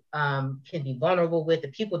I can be vulnerable with, the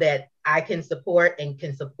people that I can support and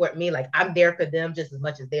can support me. Like I'm there for them just as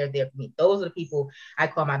much as they're there for me. Those are the people I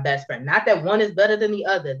call my best friend. Not that one is better than the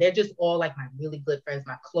other. They're just all like my really good friends,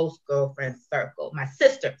 my close girlfriend circle, my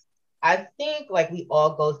sisters. I think like we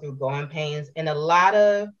all go through growing pains, and a lot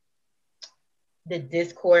of the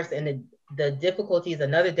discourse and the difficulties,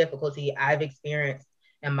 another difficulty I've experienced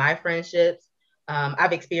in my friendships,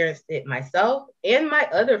 I've experienced it myself, and my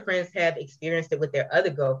other friends have experienced it with their other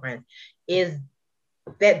girlfriends, is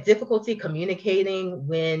that difficulty communicating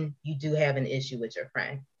when you do have an issue with your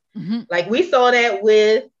friend. Mm-hmm. Like we saw that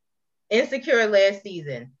with Insecure last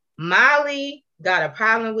season. Molly got a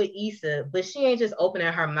problem with Issa, but she ain't just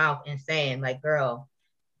opening her mouth and saying like, girl,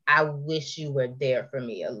 I wish you were there for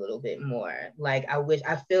me a little bit more. Like,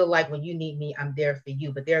 I feel like when you need me, I'm there for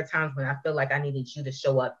you. But there are times when I feel like I needed you to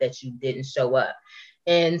show up that you didn't show up.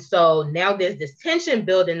 And so now there's this tension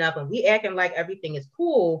building up and we acting like everything is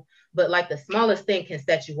cool, but like the smallest thing can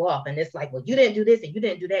set you off. And it's like, well, you didn't do this and you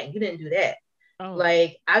didn't do that and you didn't do that. Oh.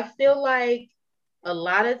 Like, I feel like a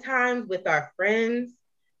lot of times with our friends,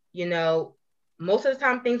 most of the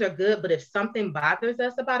time things are good, but if something bothers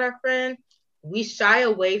us about our friend, we shy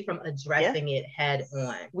away from addressing it head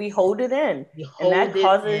on. We hold it in. And that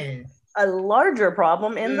causes a larger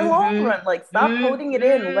problem in the long run. Like, stop holding it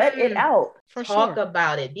in. Let it out. Talk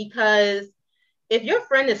about it. Because if your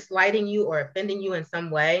friend is slighting you or offending you in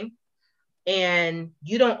some way, and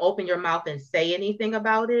you don't open your mouth and say anything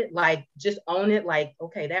about it, like, just own it. Like,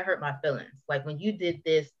 okay, that hurt my feelings. Like, when you did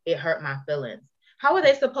this, it hurt my feelings. How are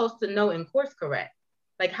they supposed to know and course correct?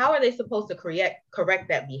 Like, how are they supposed to correct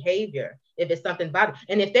that behavior if it's something about it?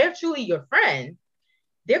 And if they're truly your friend,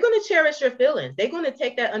 they're going to cherish your feelings. They're going to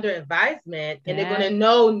take that under advisement, and they're going to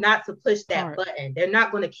know not to push that button. They're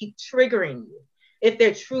not going to keep triggering you if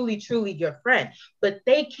they're truly, truly your friend. But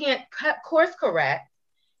they can't course correct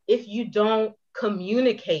if you don't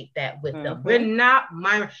communicate that with them. We're not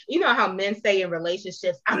mind. You know how men say in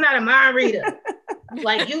relationships, I'm not a mind reader.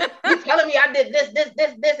 Like, you telling me I did this,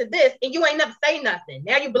 and this, and you ain't never say nothing.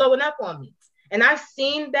 Now you're blowing up on me. And I've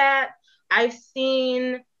seen that. I've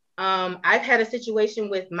had a situation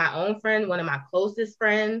with my own friend, one of my closest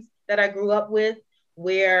friends that I grew up with,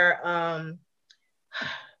 where,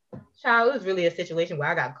 child, it was really a situation where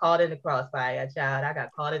I got caught in the crossfire,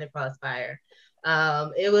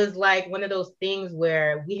 it was like one of those things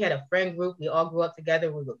where we had a friend group. We all grew up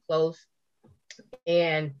together. We were close.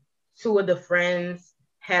 And two of the friends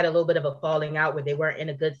had a little bit of a falling out where they weren't in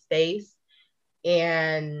a good space.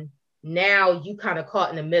 And now you kind of caught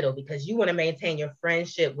in the middle because you want to maintain your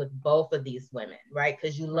friendship with both of these women, right?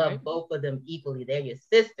 Because you love both of them equally. They're your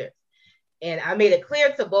sisters. And I made it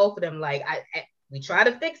clear to both of them, like, we tried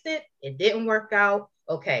to fix it. It didn't work out.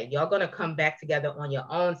 Okay, y'all going to come back together on your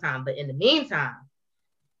own time. But in the meantime,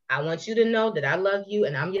 I want you to know that I love you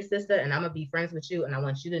and I'm your sister and I'm going to be friends with you. And I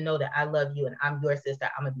want you to know that I love you and I'm your sister.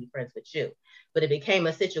 I'm going to be friends with you. But it became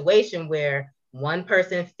a situation where one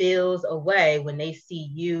person feels away when they see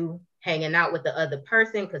you hanging out with the other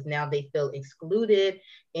person because now they feel excluded.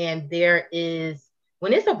 And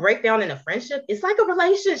when it's a breakdown in a friendship, it's like a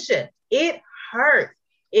relationship. It hurts.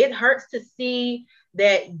 It hurts to see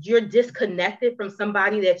that you're disconnected from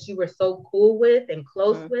somebody that you were so cool with and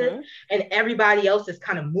close with, and everybody else is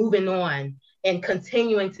kind of moving on and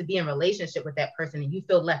continuing to be in relationship with that person, and you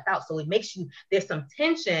feel left out. So it makes there's some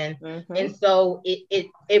tension. And so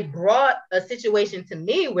it brought a situation to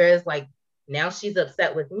me where it's like, now she's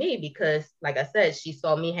upset with me because, like I said, she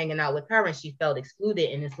saw me hanging out with her and she felt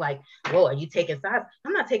excluded. And it's like, whoa, are you taking sides?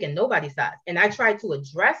 I'm not taking nobody's sides. And I tried to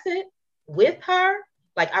address it with her.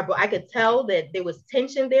 Like, I could tell that there was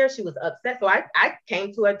tension there. She was upset. So I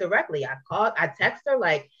came to her directly. I texted her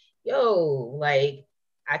like, yo, like,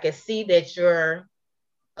 I can see that you're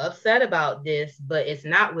upset about this, but it's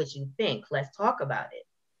not what you think. Let's talk about it.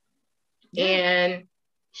 Yeah. And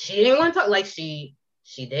she didn't want to talk. Like, she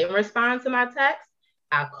didn't respond to my text.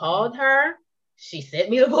 I called her. She sent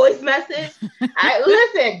me the voice message. I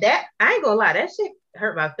ain't gonna lie, that shit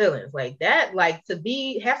hurt my feelings. Like that, like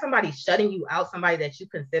to have somebody shutting you out, somebody that you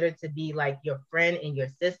consider to be like your friend and your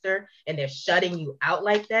sister, and they're shutting you out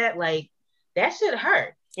like that, like that should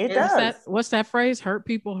hurt. It does. What's that phrase? Hurt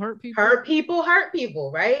people, hurt people. Hurt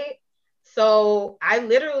people, right? So I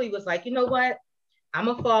literally was like, you know what? I'm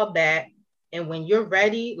gonna fall back. And when you're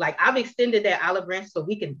ready, like I've extended that olive branch so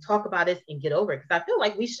we can talk about this and get over it. Because I feel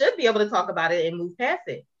like we should be able to talk about it and move past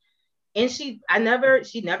it. And she never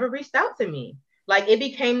reached out to me. Like it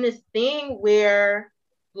became this thing where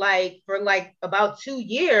like for like about 2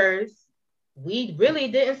 years, we really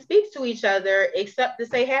didn't speak to each other except to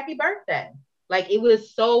say happy birthday. Like it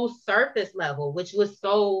was so surface level, which was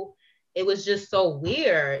so, it was just so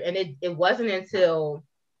weird. And it wasn't until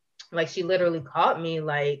like she literally called me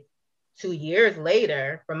like 2 years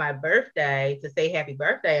later for my birthday to say happy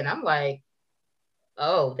birthday. And I'm like,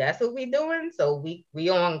 oh, that's what we doing? So we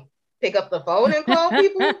on pick up the phone and call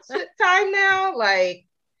people time now? Like,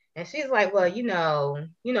 and she's like, well, you know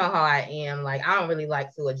how I am. Like, I don't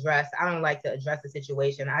like to address the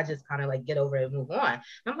situation. I just kind of like get over it and move on. And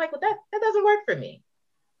I'm like, well, that doesn't work for me.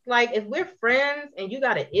 Like, if we're friends and you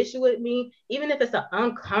got an issue with me, even if it's an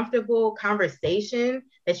uncomfortable conversation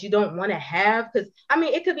that you don't want to have, because I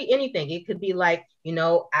mean, it could be anything. It could be like,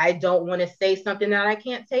 I don't want to say something that I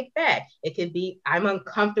can't take back. It could be I'm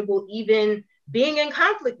uncomfortable even being in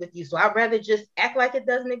conflict with you. So I'd rather just act like it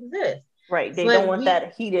doesn't exist. Right. They don't want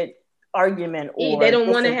that heated argument or they don't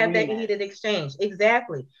want to have that heated exchange.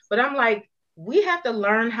 Exactly. But I'm like, we have to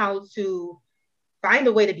learn how to find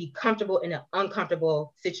a way to be comfortable in an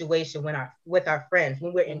uncomfortable situation with our friends,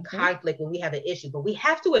 when we're in conflict, when we have an issue, but we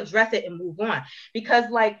have to address it and move on. Because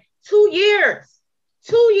like 2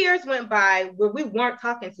 years went by where we weren't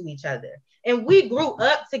talking to each other and we grew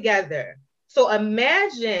up together. So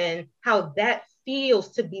imagine how that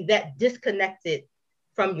feels to be that disconnected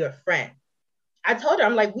from your friend. I told her,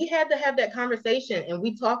 I'm like, we had to have that conversation and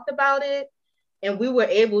we talked about it and we were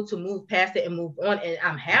able to move past it and move on. And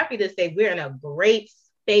I'm happy to say we're in a great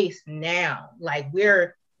space now. Like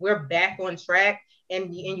we're back on track,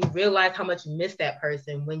 and you realize how much you miss that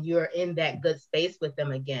person when you're in that good space with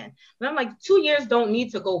them again. And I'm like, 2 years don't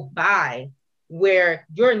need to go by where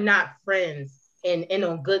you're not friends and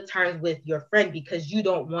on good terms with your friend because you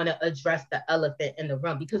don't want to address the elephant in the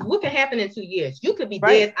room. Because what can happen in 2 years? You could be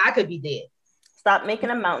dead. I could be dead. Stop making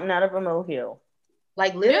a mountain out of a molehill.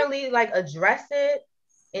 Like literally, like address it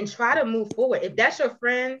and try to move forward. If that's your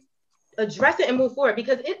friend, address it and move forward.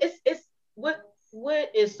 Because it's what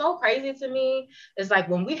is so crazy to me is like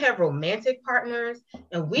when we have romantic partners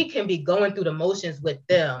and we can be going through the motions with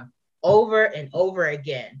them over and over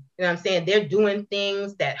again. You know what I'm saying? They're doing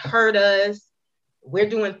things that hurt us. We're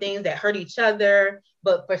doing things that hurt each other.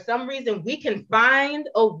 But for some reason, we can find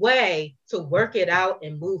a way to work it out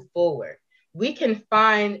and move forward. We can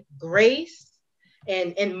find grace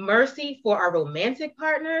and mercy for our romantic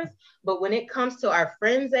partners. But when it comes to our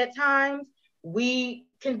friends at times, we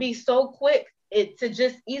can be so quick to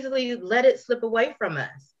just easily let it slip away from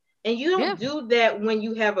us. And you don't do that when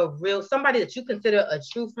you have somebody that you consider a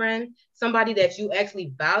true friend, somebody that you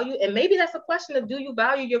actually value. And maybe that's a question of, do you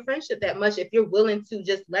value your friendship that much if you're willing to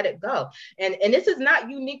just let it go? And this is not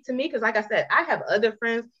unique to me, because like I said, I have other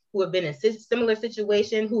friends who have been in similar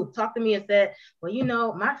situation who have talked to me and said,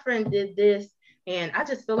 well, my friend did this. And I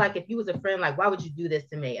just feel like if you was a friend, like, why would you do this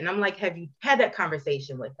to me? And I'm like, have you had that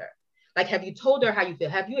conversation with her? Like, have you told her how you feel?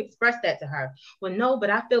 Have you expressed that to her? Well, no, but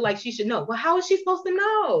I feel like she should know. Well, how is she supposed to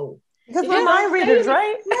know? Because we're mind readers,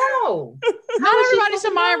 right? No. Not everybody's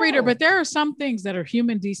a mind reader, but there are some things that are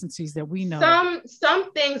human decencies that we know.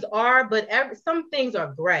 Some things are, but some things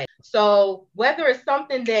are gray. So whether it's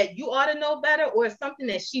something that you ought to know better or it's something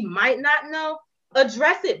that she might not know,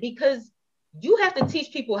 address it, because you have to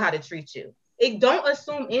teach people how to treat you. Don't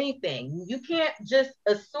assume anything. You can't just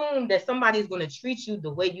assume that somebody's going to treat you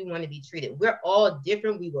the way you want to be treated. We're all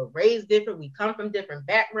different. We were raised different. We come from different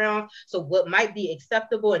backgrounds. So what might be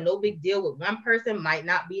acceptable and no big deal with one person might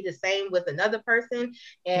not be the same with another person.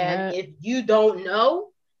 And if you don't know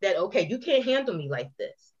that, okay, you can't handle me like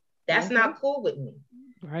this, that's not cool with me.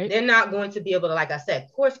 Right. They're not going to be able to, like I said,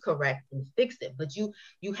 course correct and fix it. But you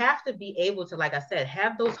have to be able to, like I said,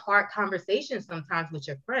 have those hard conversations sometimes with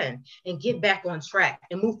your friend and get back on track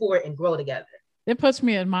and move forward and grow together. It puts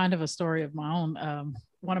me in mind of a story of my own.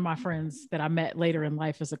 One of my friends that I met later in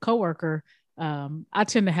life as a coworker. I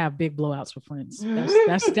tend to have big blowouts with friends.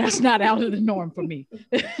 That's not out of the norm for me.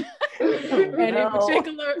 And in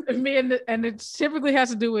particular, and it typically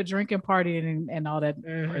has to do with drinking, partying, and all that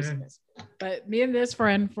craziness. But me and this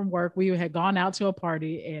friend from work, we had gone out to a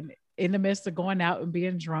party, and in the midst of going out and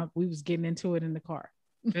being drunk, we was getting into it in the car.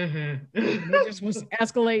 Mm-hmm. And it just was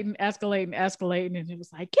escalating, and it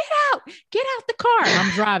was like, get out the car. And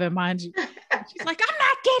I'm driving, mind you. And she's like, I'm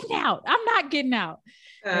not getting out.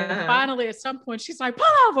 And finally, at some point, she's like,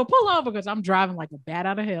 pull over, because I'm driving like a bat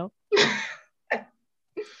out of hell.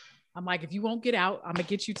 I'm like, if you won't get out, I'm gonna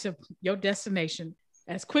get you to your destination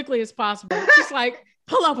as quickly as possible. She's like,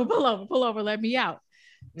 pull over, let me out.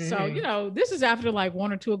 Mm-hmm. So, you know, this is after like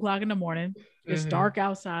 1 or 2 o'clock in the morning. It's dark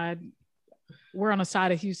outside. We're on the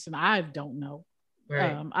side of Houston. I don't know.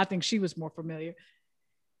 Right. I think she was more familiar.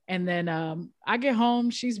 And then I get home.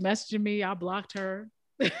 She's messaging me. I blocked her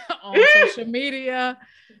on social media.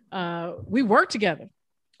 We work together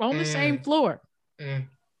on the same floor.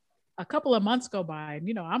 A couple of months go by, and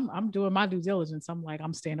you know, I'm doing my due diligence. I'm like,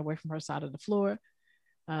 I'm staying away from her side of the floor.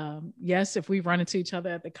 Yes, if we run into each other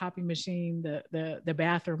at the copy machine, the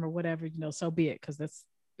bathroom or whatever, you know, so be it, because that's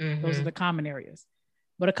those are the common areas.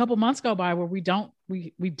 But a couple months go by where we don't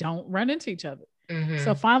run into each other.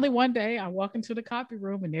 So finally one day I walk into the copy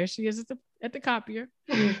room, and there she is at the copier.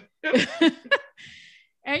 And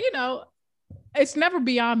you know, it's never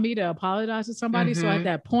beyond me to apologize to somebody. So at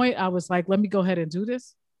that point I was like, let me go ahead and do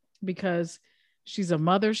this, because she's a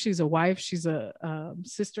mother, she's a wife, she's a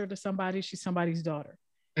sister to somebody, she's somebody's daughter.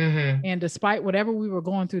 And despite whatever we were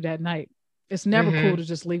going through that night, it's never cool to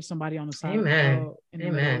just leave somebody on the side of the road in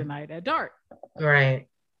the middle of the night at dark. Right.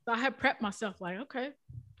 So I had prepped myself like, okay,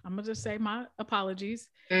 I'm gonna just say my apologies.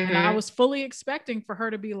 And I was fully expecting for her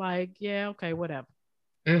to be like, yeah, okay, whatever.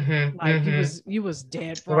 Like you was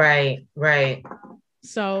dead wrong. Right.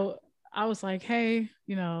 So I was like, hey,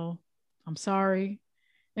 you know, I'm sorry.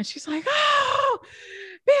 And she's like, oh,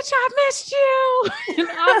 bitch, I missed you. And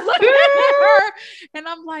I'm looking at her and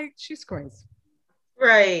I'm like, she's crazy.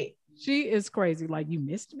 Right. She is crazy. Like, you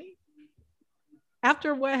missed me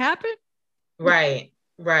after what happened? Right.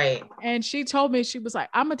 And she told me, she was like,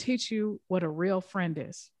 I'm going to teach you what a real friend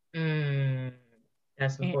is.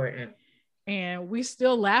 That's important. And we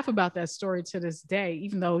still laugh about that story to this day,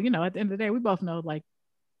 even though, you know, at the end of the day, we both know like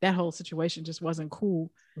that whole situation just wasn't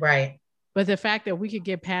cool. Right. But the fact that we could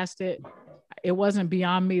get past it, it wasn't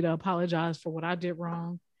beyond me to apologize for what I did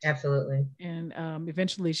wrong. Absolutely. And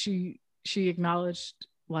eventually she acknowledged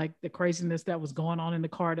like the craziness that was going on in the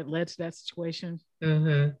car that led to that situation.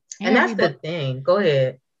 And that's the thing. Go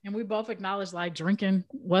ahead. And we both acknowledged like drinking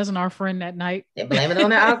wasn't our friend that night. They blame it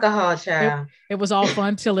on the alcohol, child. It was all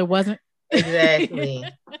fun till it wasn't. Exactly.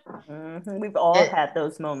 We've all had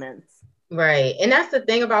those moments. Right. And that's the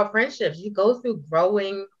thing about friendships. You go through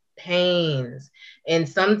growing pains. And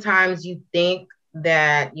sometimes you think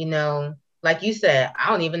that, you know, like you said, I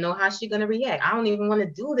don't even know how she's going to react. I don't even want to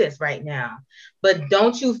do this right now. But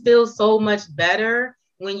don't you feel so much better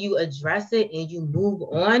when you address it and you move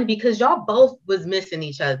on? Because y'all both was missing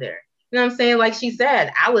each other. You know what I'm saying? Like she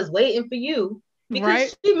said, I was waiting for you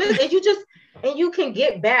because she missed, and you can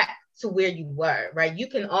get back to where you were, right? You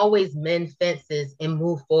can always mend fences and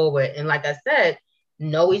move forward. And like I said,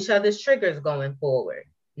 know each other's triggers going forward.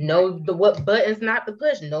 Know what buttons not to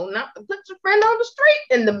push. Know not to put your friend on the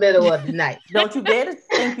street in the middle of the night. Don't you dare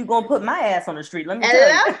think you're gonna put my ass on the street. Let me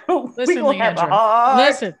tell you. Listen, we gonna have a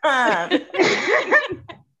hard time.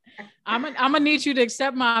 I'm gonna need you to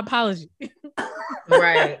accept my apology.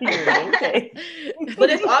 Right. Okay. But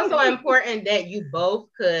it's also important that you both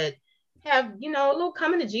could have, you know, a little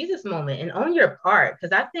coming to Jesus moment and own your part.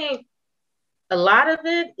 Because I think a lot of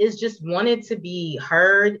it is just wanted to be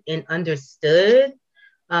heard and understood,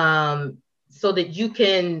 so that you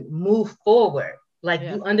can move forward. Like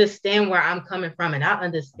you understand where I'm coming from and I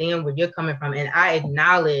understand where you're coming from. And I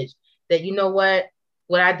acknowledge that, you know what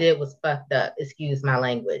I did was fucked up. Excuse my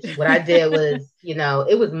language. What I did was, you know,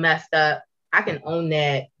 it was messed up. I can own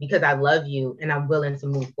that because I love you and I'm willing to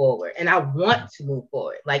move forward and I want to move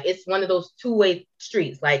forward. Like it's one of those two-way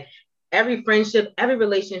streets. Like every friendship, every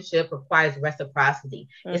relationship requires reciprocity.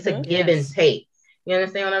 It's a give and take. You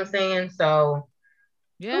understand what I'm saying? So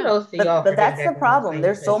kudos to y'all. But that's the problem.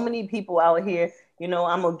 There's so many people out here, you know,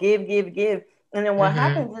 I'm gonna give. And then what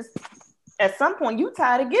happens is at some point you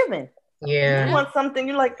tired of giving. Yeah. You want something,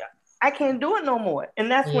 you're like, I can't do it no more.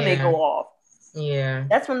 And that's when they go off. Yeah.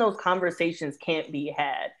 That's when those conversations can't be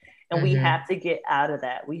had. And we have to get out of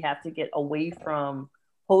that. We have to get away from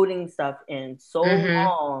holding stuff in so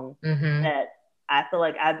long that I feel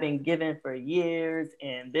like I've been given for years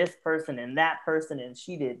and this person and that person and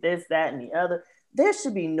she did this, that, and the other. There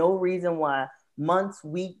should be no reason why months,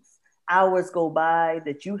 weeks, hours go by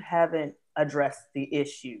that you haven't addressed the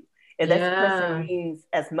issue. If that person means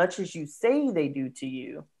as much as you say they do to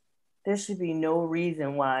you, there should be no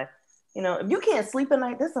reason why. You know, if you can't sleep at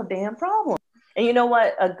night, that's a damn problem. And you know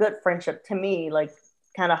what? A good friendship to me, like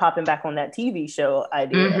kind of hopping back on that TV show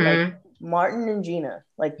idea, like Martin and Gina,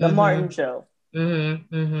 like the Martin show.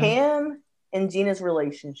 Pam and Gina's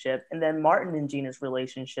relationship, and then Martin and Gina's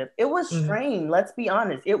relationship, it was strained. Let's be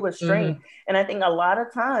honest, it was strained. And I think a lot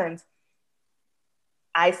of times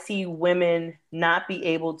I see women not be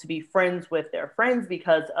able to be friends with their friends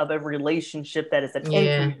because of a relationship that is an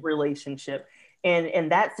intimate relationship. And in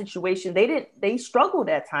that situation, they struggled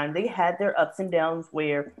at times. They had their ups and downs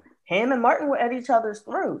where Pam and Martin were at each other's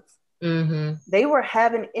throats. They were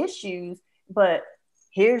having issues, but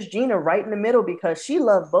here's Gina right in the middle because she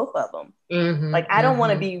loved both of them. Like, I don't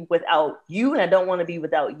want to be without you, and I don't want to be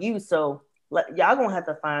without you. So y'all gonna have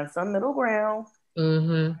to find some middle ground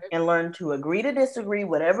and learn to agree to disagree,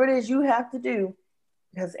 whatever it is you have to do,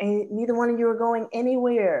 because neither one of you are going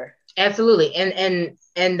anywhere. Absolutely.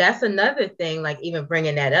 And that's another thing, like even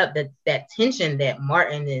bringing that up, that tension that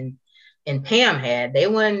Martin and Pam had, they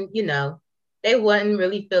wasn't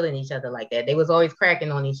really feeling each other like that. They was always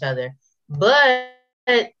cracking on each other. But,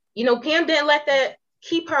 Pam didn't let that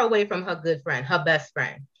keep her away from her good friend, her best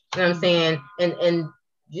friend. You know what I'm saying? And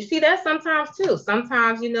you see that sometimes too.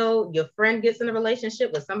 Sometimes, your friend gets in a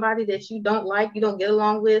relationship with somebody that you don't like, you don't get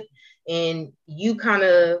along with, and you kind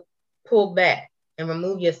of pull back and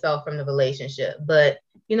remove yourself from the relationship. But,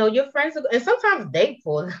 your friends, and sometimes they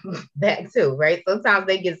pull back too, right? Sometimes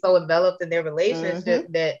they get so enveloped in their relationship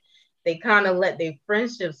that they kind of let their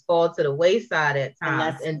friendships fall to the wayside at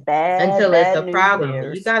times, until it's a problem.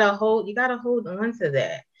 Bears. You gotta hold on to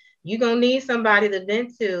that. You're gonna need somebody to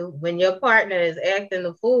vent to when your partner is acting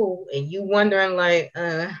the fool and you wondering like,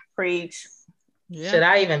 preach. Should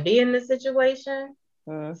I even be in this situation?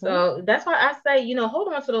 So that's why I say,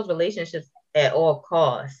 hold on to those relationships at all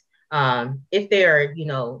costs. If they're,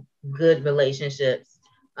 good relationships,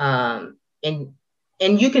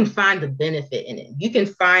 and you can find the benefit in it. You can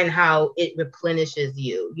find how it replenishes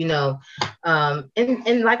you,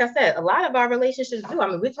 and like I said, a lot of our relationships do. I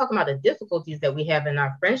mean, we're talking about the difficulties that we have in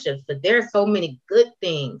our friendships, but there are so many good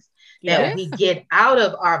things that we get out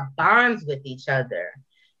of our bonds with each other,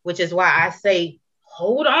 which is why I say,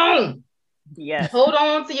 hold on. Yes. Hold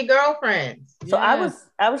on to your girlfriends. So I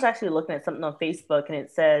was actually looking at something on Facebook, and it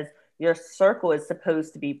says your circle is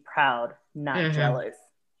supposed to be proud, not jealous.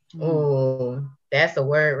 Oh, that's a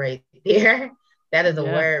word right there. That is a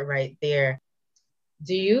word right there.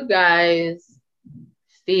 Do you guys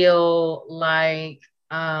feel like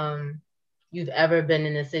you've ever been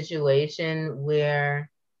in a situation where,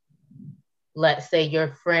 let's say, your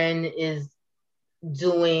friend is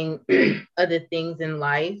doing other things in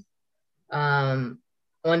life, on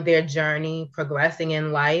their journey, progressing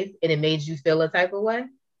in life, and it made you feel a type of way?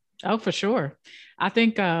 Oh, for sure. I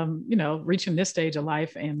think, reaching this stage of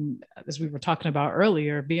life, and as we were talking about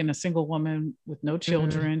earlier, being a single woman with no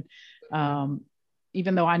children,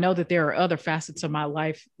 even though I know that there are other facets of my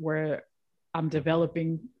life where I'm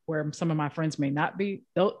developing, where some of my friends may not be,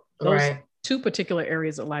 those two particular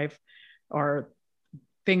areas of life are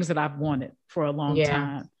things that I've wanted for a long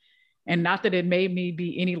time. And not that it made me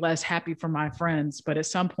be any less happy for my friends, but at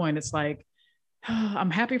some point it's like, I'm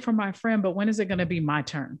happy for my friend, but when is it going to be my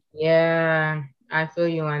turn? Yeah, I feel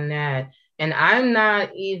you on that. And I'm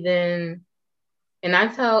not even, and I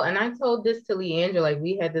told this to Leandra, like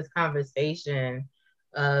we had this conversation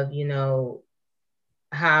of,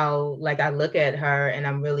 how like I look at her and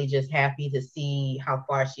I'm really just happy to see how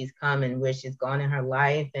far she's come and where she's gone in her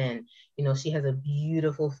life. And, she has a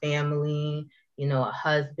beautiful family, a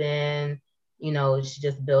husband, she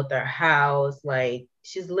just built her house. Like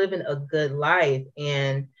she's living a good life.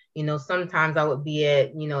 And, sometimes I would be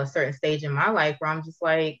at, a certain stage in my life where I'm just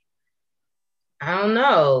like, I don't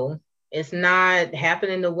know. It's not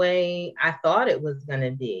happening the way I thought it was going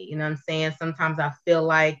to be. You know what I'm saying? Sometimes I feel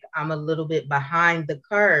like I'm a little bit behind the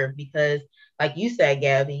curve because, like you said,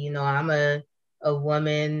 Gabby, I'm a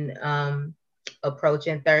woman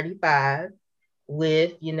approaching 35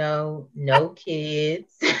 with, no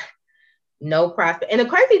kids, no prospect. And the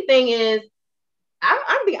crazy thing is,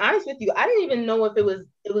 I'll be honest with you, I didn't even know if it was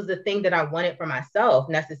the thing that I wanted for myself,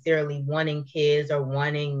 necessarily wanting kids or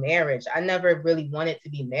wanting marriage. I never really wanted to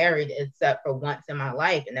be married except for once in my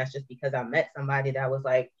life. And that's just because I met somebody that was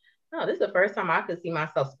like, oh, this is the first time I could see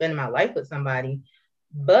myself spending my life with somebody.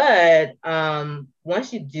 But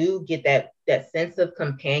once you do get that sense of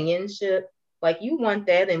companionship, like you want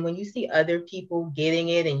that. And when you see other people getting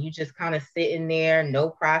it and you just kind of sitting there,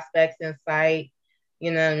 no prospects in sight,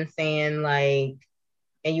 you know what I'm saying? Like,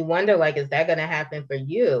 and you wonder, like, is that going to happen for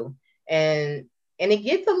you? And it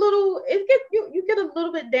gets you get a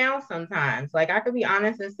little bit down sometimes. Like I could be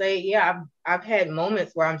honest and say, yeah, I've had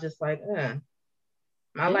moments where I'm just like,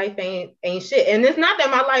 My life ain't shit. And it's not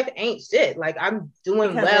that my life ain't shit. Like, I'm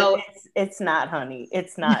doing because well. It's not, honey.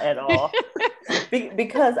 It's not at all.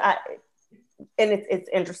 Because it's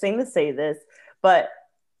interesting to say this, but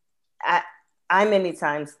I many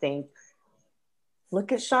times think,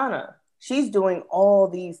 look at Shauna. She's doing all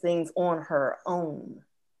these things on her own.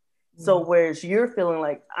 So whereas you're feeling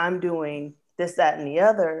like I'm doing this, that, and the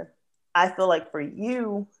other, I feel like for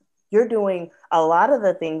you, you're doing a lot of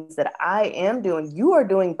the things that I am doing, you are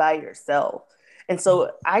doing by yourself. And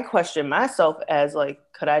so I question myself as like,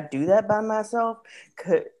 could I do that by myself?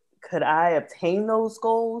 Could I obtain those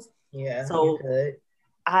goals? Yeah, so you could.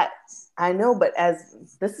 I know, but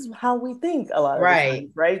as this is how we think a lot of the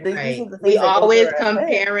times, right? These are the things we that always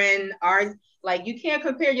comparing our, like, you can't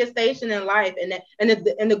compare your station in life. And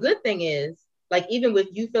the good thing is, like, even with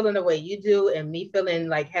you feeling the way you do and me feeling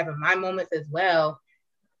like having my moments as well,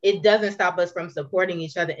 it doesn't stop us from supporting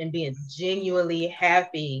each other and being genuinely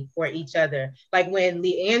happy for each other. Like when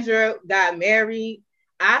Leandra got married,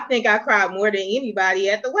 I think I cried more than anybody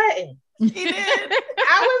at the wedding. She did.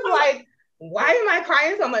 I was like, why am I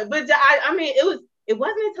crying so much? But I mean, it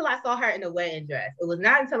wasn't until I saw her in the wedding dress. It was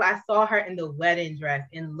not until I saw her in the wedding dress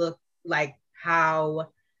and looked like how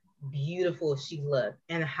beautiful she looked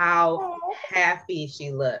and how happy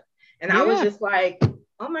she looked. And I was just like,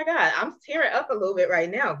 oh my God, I'm tearing up a little bit right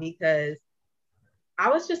now because I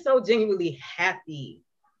was just so genuinely happy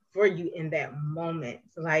for you in that moment.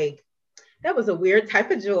 Like, that was a weird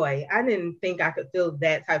type of joy. I didn't think I could feel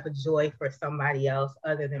that type of joy for somebody else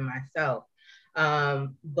other than myself.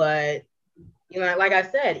 But, you know, like I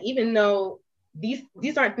said, even though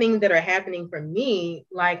these aren't things that are happening for me,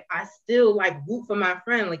 like, I still like root for my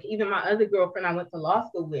friend. Like, even my other girlfriend I went to law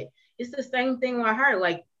school with, it's the same thing with her.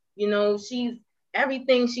 Like, you know,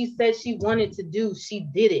 everything she said she wanted to do, she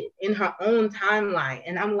did it in her own timeline.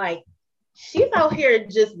 And I'm like, she's out here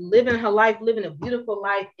just living her life, living a beautiful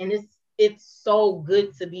life. And it's so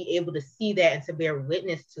good to be able to see that and to bear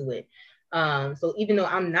witness to it. So even though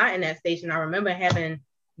I'm not in that station, I remember having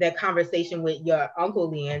that conversation with your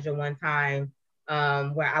uncle Leandra one time,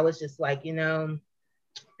 where I was just like, you know,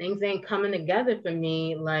 things ain't coming together for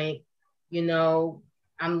me. Like, you know,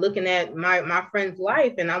 I'm looking at my friend's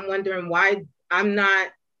life and I'm wondering why I'm not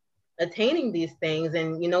attaining these things.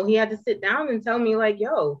 And, you know, he had to sit down and tell me, like,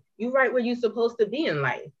 yo, you right where you're supposed to be in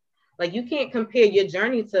life. Like, you can't compare your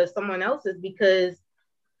journey to someone else's, because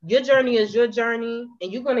your journey is your journey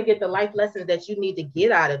and you're going to get the life lessons that you need to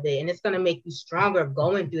get out of it. And it's going to make you stronger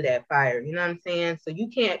going through that fire. You know what I'm saying? So you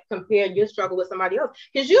can't compare your struggle with somebody else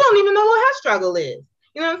because you don't even know what her struggle is.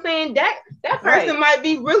 You know what I'm saying? That person might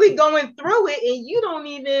be really going through it and you don't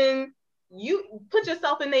even, you put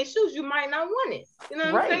yourself in their shoes. You might not want it. You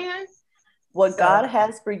know what I'm saying? What God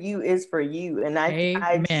has for you is for you. And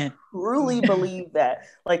I truly believe that.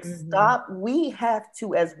 Like, we have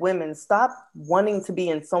to, as women, stop wanting to be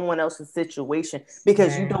in someone else's situation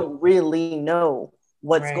because you don't really know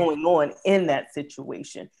what's going on in that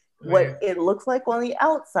situation. What it looks like on the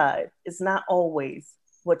outside is not always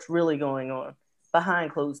what's really going on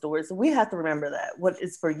behind closed doors. So we have to remember that. What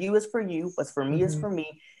is for you is for you. What's for me is for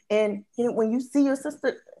me. And, you know, when you see your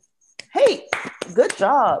sister, hey, good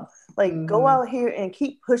job. Like, go out here and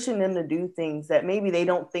keep pushing them to do things that maybe they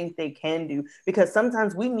don't think they can do, because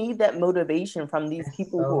sometimes we need that motivation from these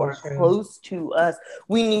people who are close to us.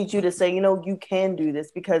 We need you to say, you know, you can do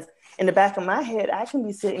this, because in the back of my head, I can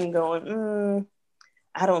be sitting going,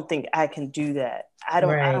 I don't think I can do that. I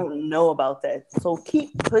don't know about that. So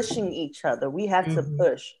keep pushing each other. We have to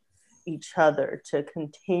push each other to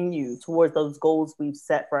continue towards those goals we've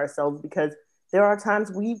set for ourselves, because there are times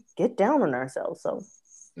we get down on ourselves. So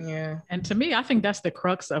yeah. And to me, I think that's the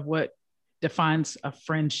crux of what defines a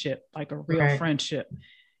friendship, like a real friendship.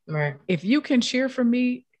 Right. If you can cheer for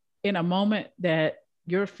me in a moment that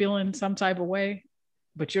you're feeling some type of way,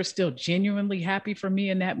 but you're still genuinely happy for me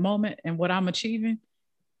in that moment and what I'm achieving,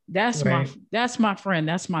 that's my friend.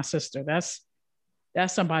 That's my sister. That's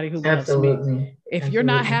somebody who loves me. If you're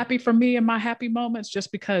not happy for me in my happy moments,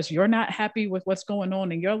 just because you're not happy with what's going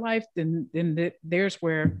on in your life, then there's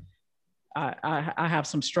where I have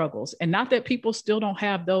some struggles. And not that people still don't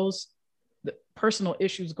have those personal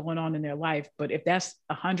issues going on in their life, but if that's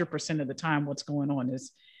 100% of the time what's going on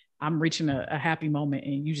is I'm reaching a happy moment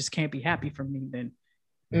and you just can't be happy for me,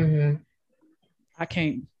 then I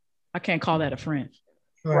can't call that a friend.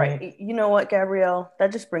 Right. You know what, Gabrielle?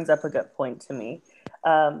 That just brings up a good point to me.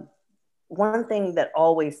 One thing that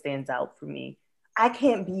always stands out for me, I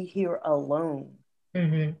can't be here alone.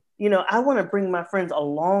 You know, I want to bring my friends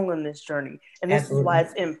along on this journey. And this is why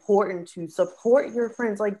it's important to support your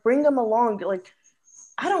friends. Like, bring them along. Like,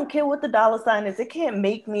 I don't care what the dollar sign is. It can't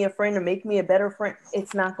make me a friend or make me a better friend.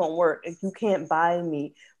 It's not going to work. You can't buy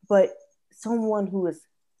me. But someone who is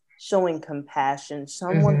showing compassion,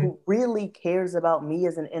 someone who really cares about me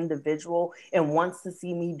as an individual and wants to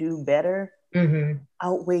see me do better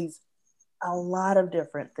outweighs a lot of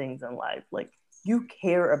different things in life. Like, you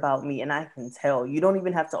care about me and I can tell. You don't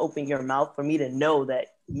even have to open your mouth for me to know that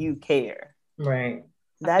you care. Right.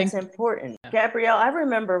 That's important. Gabrielle, I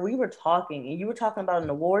remember we were talking and you were talking about an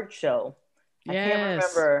award show. Yes. I can't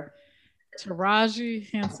remember. Taraji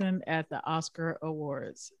Henson at the Oscar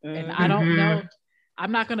Awards. And I don't know,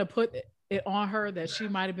 I'm not going to put it on her that she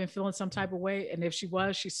might have been feeling some type of way. And if she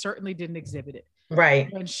was, she certainly didn't exhibit it.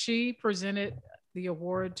 Right. When she presented the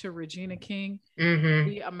award to Regina King,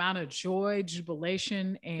 the amount of joy,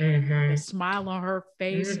 jubilation, and the smile on her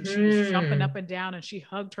face, and she was jumping up and down, and she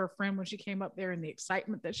hugged her friend when she came up there, and the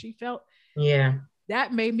excitement that she felt,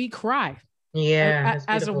 that made me cry.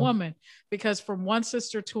 As a woman, because from one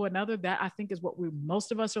sister to another, that I think is what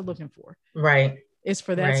most of us are looking for. Right. It's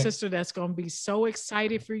for that sister that's going to be so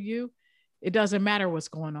excited for you. It doesn't matter what's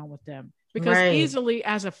going on with them. Because easily,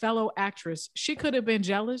 as a fellow actress, she could have been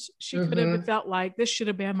jealous. She could have felt like this should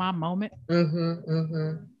have been my moment.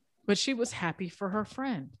 But she was happy for her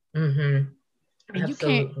friend. And you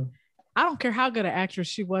can't, I don't care how good an actress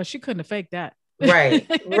she was, she couldn't have faked that. Right.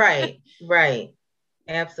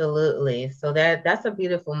 Absolutely. So that's a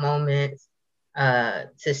beautiful moment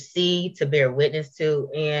to see, to bear witness to.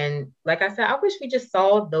 And like I said, I wish we just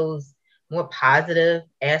saw those more positive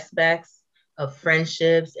aspects of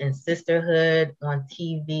friendships and sisterhood on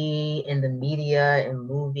TV, in the media, and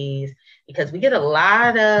movies, because we get a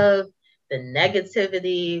lot of the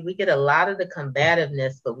negativity, we get a lot of the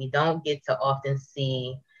combativeness, but we don't get to often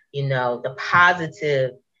see, the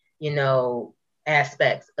positive,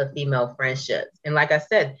 aspects of female friendships. And like I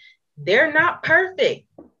said, they're not perfect.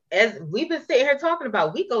 As we've been sitting here talking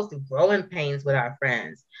about, we go through growing pains with our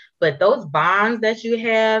friends, but those bonds that you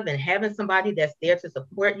have, and having somebody that's there to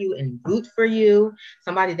support you and root for you,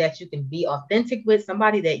 somebody that you can be authentic with,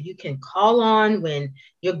 somebody that you can call on when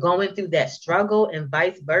you're going through that struggle, and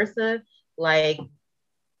vice versa, like,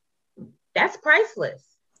 that's priceless.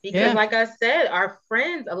 Because like I said, our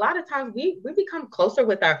friends, a lot of times we become closer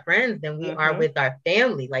with our friends than we are with our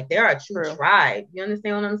family. Like, they're a true tribe. You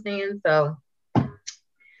understand what I'm saying? So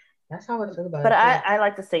that's how I feel about it. But I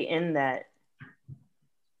like to say in that,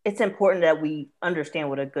 it's important that we understand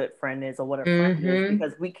what a good friend is or what a friend is,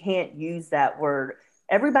 because we can't use that word.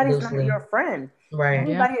 Everybody's not your friend. Right.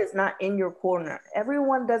 Everybody is not in your corner.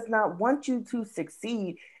 Everyone does not want you to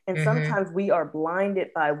succeed. And sometimes we are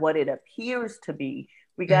blinded by what it appears to be.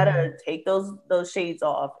 We gotta take those shades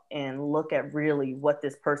off and look at really what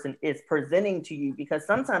this person is presenting to you, because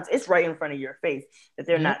sometimes it's right in front of your face that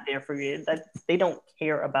they're not there for you, that they don't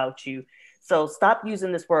care about you. So stop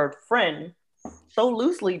using this word friend so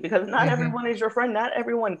loosely, because not everyone is your friend. Not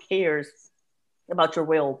everyone cares about your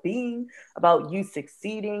well-being, about you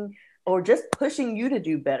succeeding, or just pushing you to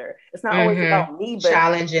do better. It's not always about me, but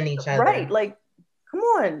challenging each other. Right. Like, come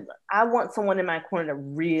on. I want someone in my corner that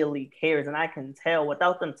really cares, and I can tell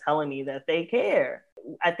without them telling me that they care.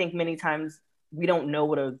 I think many times we don't know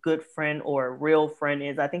what a good friend or a real friend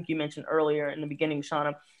is. I think you mentioned earlier in the beginning,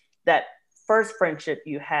 Shauna, that first friendship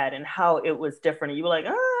you had and how it was different. You were like,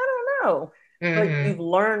 oh, I don't know. But you've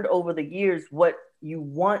learned over the years what you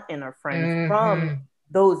want in a friend. From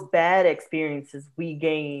those bad experiences, we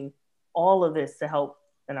gain all of this to help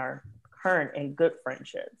in our current and good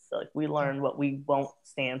friendships. So, like, we learn what we won't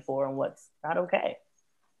stand for and what's not okay.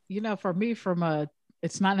 For me,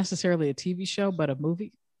 it's not necessarily a TV show, but a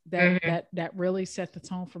movie that really set the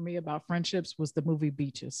tone for me about friendships was the movie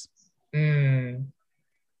Beaches.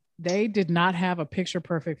 They did not have a picture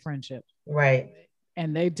perfect friendship. Right.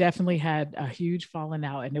 And they definitely had a huge falling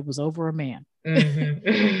out, and it was over a man.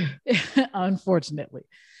 Unfortunately.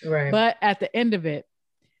 Right. But at the end of it,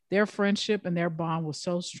 their friendship and their bond was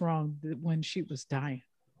so strong that when she was dying,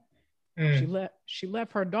 she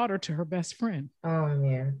left her daughter to her best friend. Oh,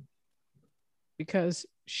 man. Because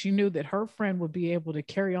she knew that her friend would be able to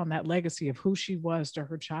carry on that legacy of who she was to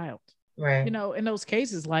her child. Right. In those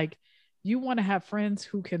cases, like, you want to have friends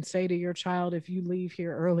who can say to your child, if you leave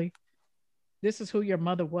here early, this is who your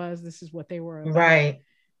mother was. This is what they were about. Right.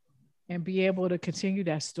 And be able to continue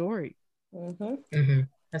that story.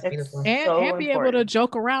 That's beautiful. And be able to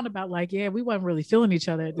joke around about, like, yeah, we wasn't really feeling each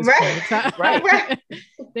other at this point in time. Right.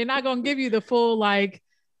 They're not going to give you the full, like,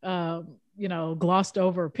 glossed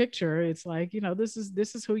over picture. It's like, this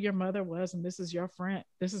is who your mother was, and this is your friend.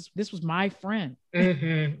 This was my friend.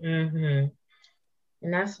 And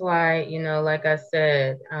that's why, like I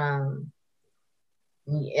said,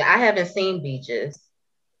 I haven't seen Beaches,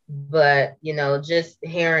 but just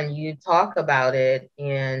hearing you talk about it,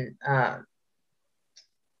 and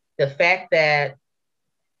the fact that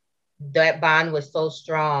bond was so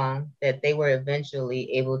strong that they were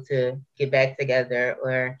eventually able to get back together,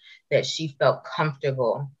 or that she felt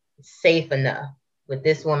comfortable, safe enough with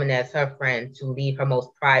this woman as her friend to leave her most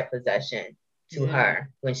prized possession to her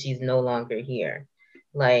when she's no longer here.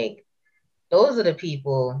 Like, those are the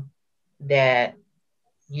people that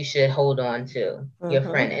you should hold on to, your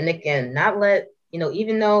friend. And again, not let,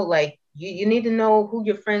 even though like you need to know who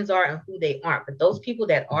your friends are and who they aren't, but those people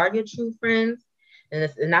that are your true friends, and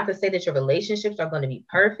it's not to say that your relationships are going to be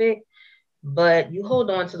perfect, but you hold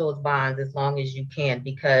on to those bonds as long as you can,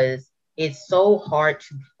 because it's so hard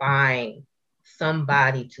to find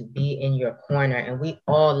somebody to be in your corner. And we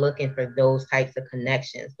all looking for those types of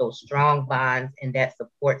connections, those strong bonds and that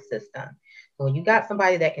support system. So when you got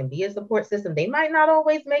somebody that can be a support system, they might not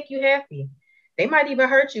always make you happy. They might even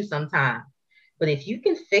hurt you sometimes. But if you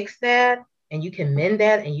can fix that and you can mend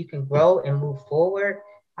that and you can grow and move forward,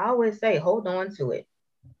 I always say, hold on to it.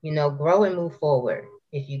 Grow and move forward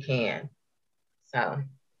if you can. So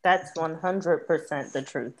that's 100% the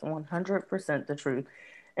truth. 100% the truth.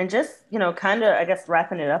 And just, kind of, I guess,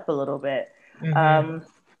 wrapping it up a little bit.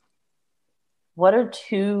 What are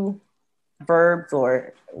two verbs,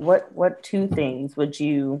 or what two things would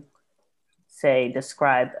you say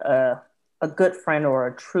describe a good friend or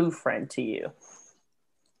a true friend to you?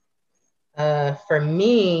 For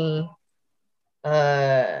me,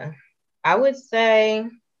 I would say,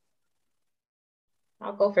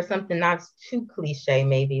 I'll go for something not too cliche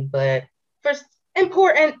maybe, but first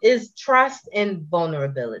important is trust and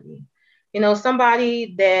vulnerability.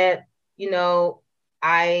 Somebody that,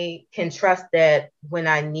 I can trust that when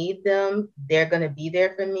I need them, they're going to be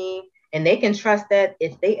there for me. And they can trust that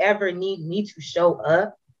if they ever need me to show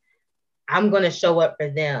up, I'm going to show up for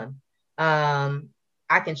them. I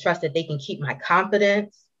can trust that they can keep my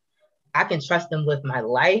confidence. I can trust them with my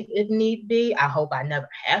life if need be. I hope I never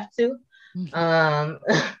have to.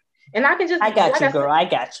 And I can just, I got you, girl. I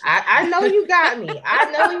got you. I know you got me.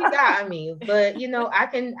 I know you got me. But I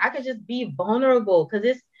can just be vulnerable, because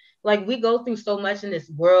it's like we go through so much in this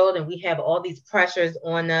world and we have all these pressures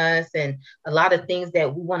on us and a lot of things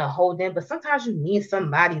that we want to hold in. But sometimes you need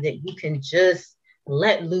somebody that you can just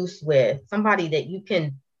let loose with, somebody that you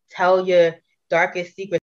can tell your darkest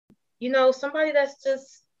secrets. Somebody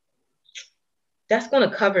that's going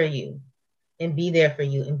to cover you and be there for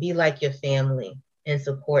you and be like your family and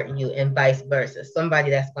support you, and vice versa.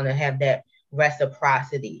 Somebody that's going to have that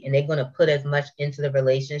reciprocity and they're going to put as much into the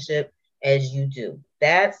relationship as you do.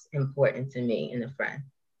 That's important to me in a friend.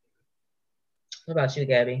 What about you,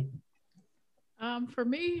 Gabby? For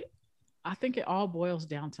me, I think it all boils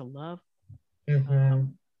down to love.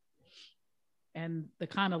 And the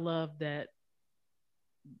kind of love that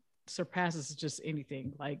surpasses just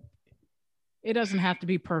anything. Like, it doesn't have to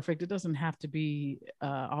be perfect. It doesn't have to be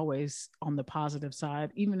always on the positive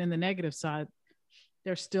side. Even in the negative side,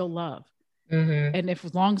 there's still love. And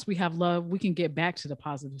as long as we have love, we can get back to the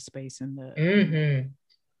positive space and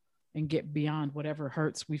and get beyond whatever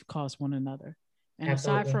hurts we've caused one another. And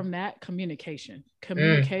aside from that, communication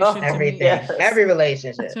everything, every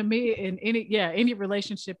relationship to me, in any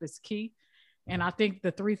relationship is key. And I think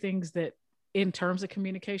the three things that, in terms of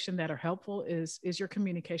communication, that are helpful is your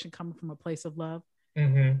communication coming from a place of love?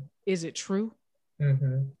 Is it true?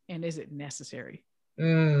 And is it necessary?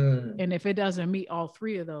 And if it doesn't meet all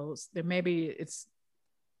three of those, then maybe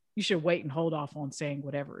you should wait and hold off on saying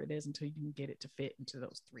whatever it is until you can get it to fit into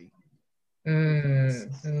those three.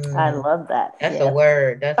 I love that. That's a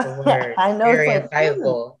word. I know. Very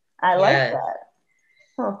insightful. I like that.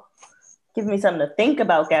 Huh. Give me something to think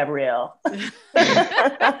about, Gabrielle. Come on,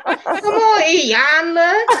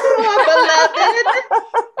 Iyanla. Come on, beloved.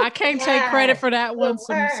 I can't take credit for that one.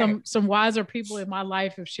 Some wiser people in my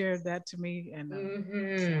life have shared that to me, and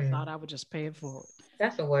so I thought I would just pay it forward.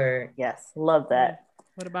 That's a word. Yes, love that.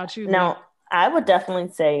 What about you? Now, I would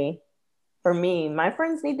definitely say, for me, my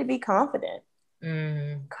friends need to be confident.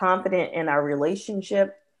 Confident in our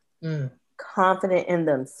relationship, confident in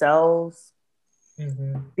themselves.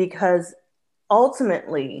 Because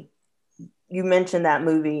ultimately, you mentioned that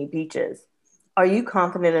movie Beaches. Are you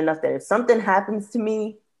confident enough that if something happens to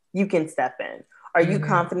me, you can step in? Are you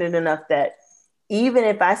confident enough that even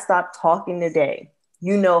if I stop talking today,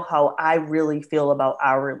 you know how I really feel about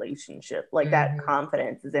our relationship? Like, that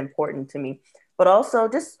confidence is important to me. But also,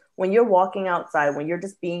 just when you're walking outside, when you're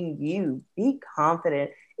just being you, be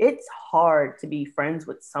confident. It's hard to be friends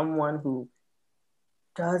with someone who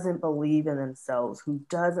doesn't believe in themselves, who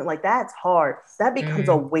doesn't, like, that's hard. That becomes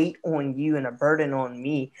a weight on you and a burden on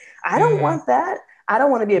me. I don't want that. I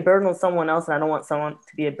don't want to be a burden on someone else, and I don't want someone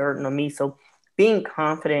to be a burden on me. So being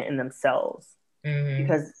confident in themselves,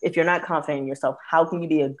 because if you're not confident in yourself, how can you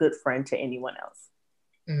be a good friend to anyone else?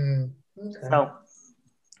 Okay. So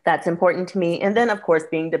that's important to me. And then, of course,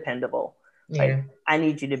 being dependable. Like, I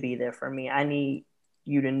need you to be there for me. I need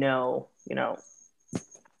you to know,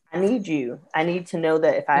 I need you. I need to know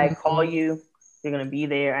that if I call you, you're going to be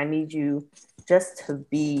there. I need you just to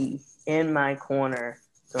be in my corner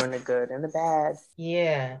during the good and the bad.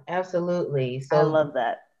 Yeah, absolutely. So I love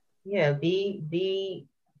that. Yeah, be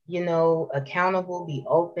accountable, be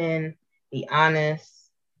open, be honest,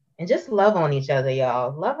 and just love on each other,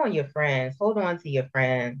 y'all. Love on your friends. Hold on to your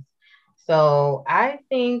friends. So I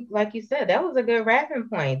think, like you said, that was a good wrapping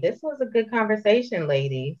point. This was a good conversation,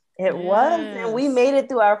 ladies. It was, and we made it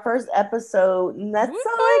through our first episode, and that's so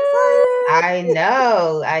exciting.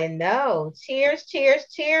 I know. Cheers, cheers,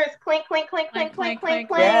 cheers. Clink, clink, clink, clink, clink, clink,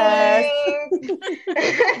 clink. Yes.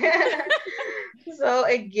 So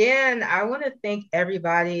again, I want to thank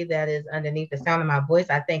everybody that is underneath the sound of my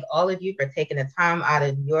voice. I thank all of you for taking the time out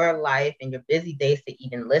of your life and your busy days to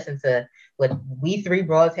even listen to what we three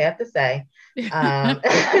broads have to say. And,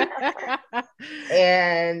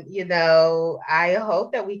 I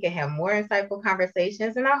hope that we can have more insightful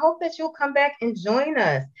conversations, and I hope that you'll come back and join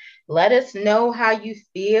us. Let us know how you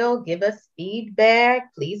feel. Give us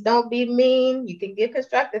feedback. Please don't be mean. You can give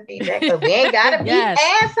constructive feedback, but we ain't got to be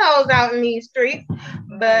assholes out in these streets.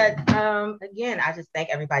 But again, I just thank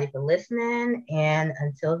everybody for listening. And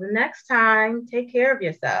until the next time, take care of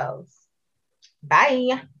yourselves.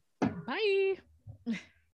 Bye. Bye.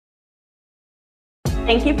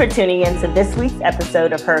 Thank you for tuning in to this week's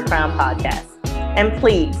episode of Her Crown Podcast. And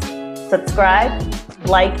please subscribe,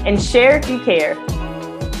 like, and share if you care.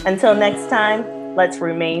 Until next time, let's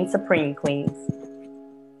remain supreme, queens.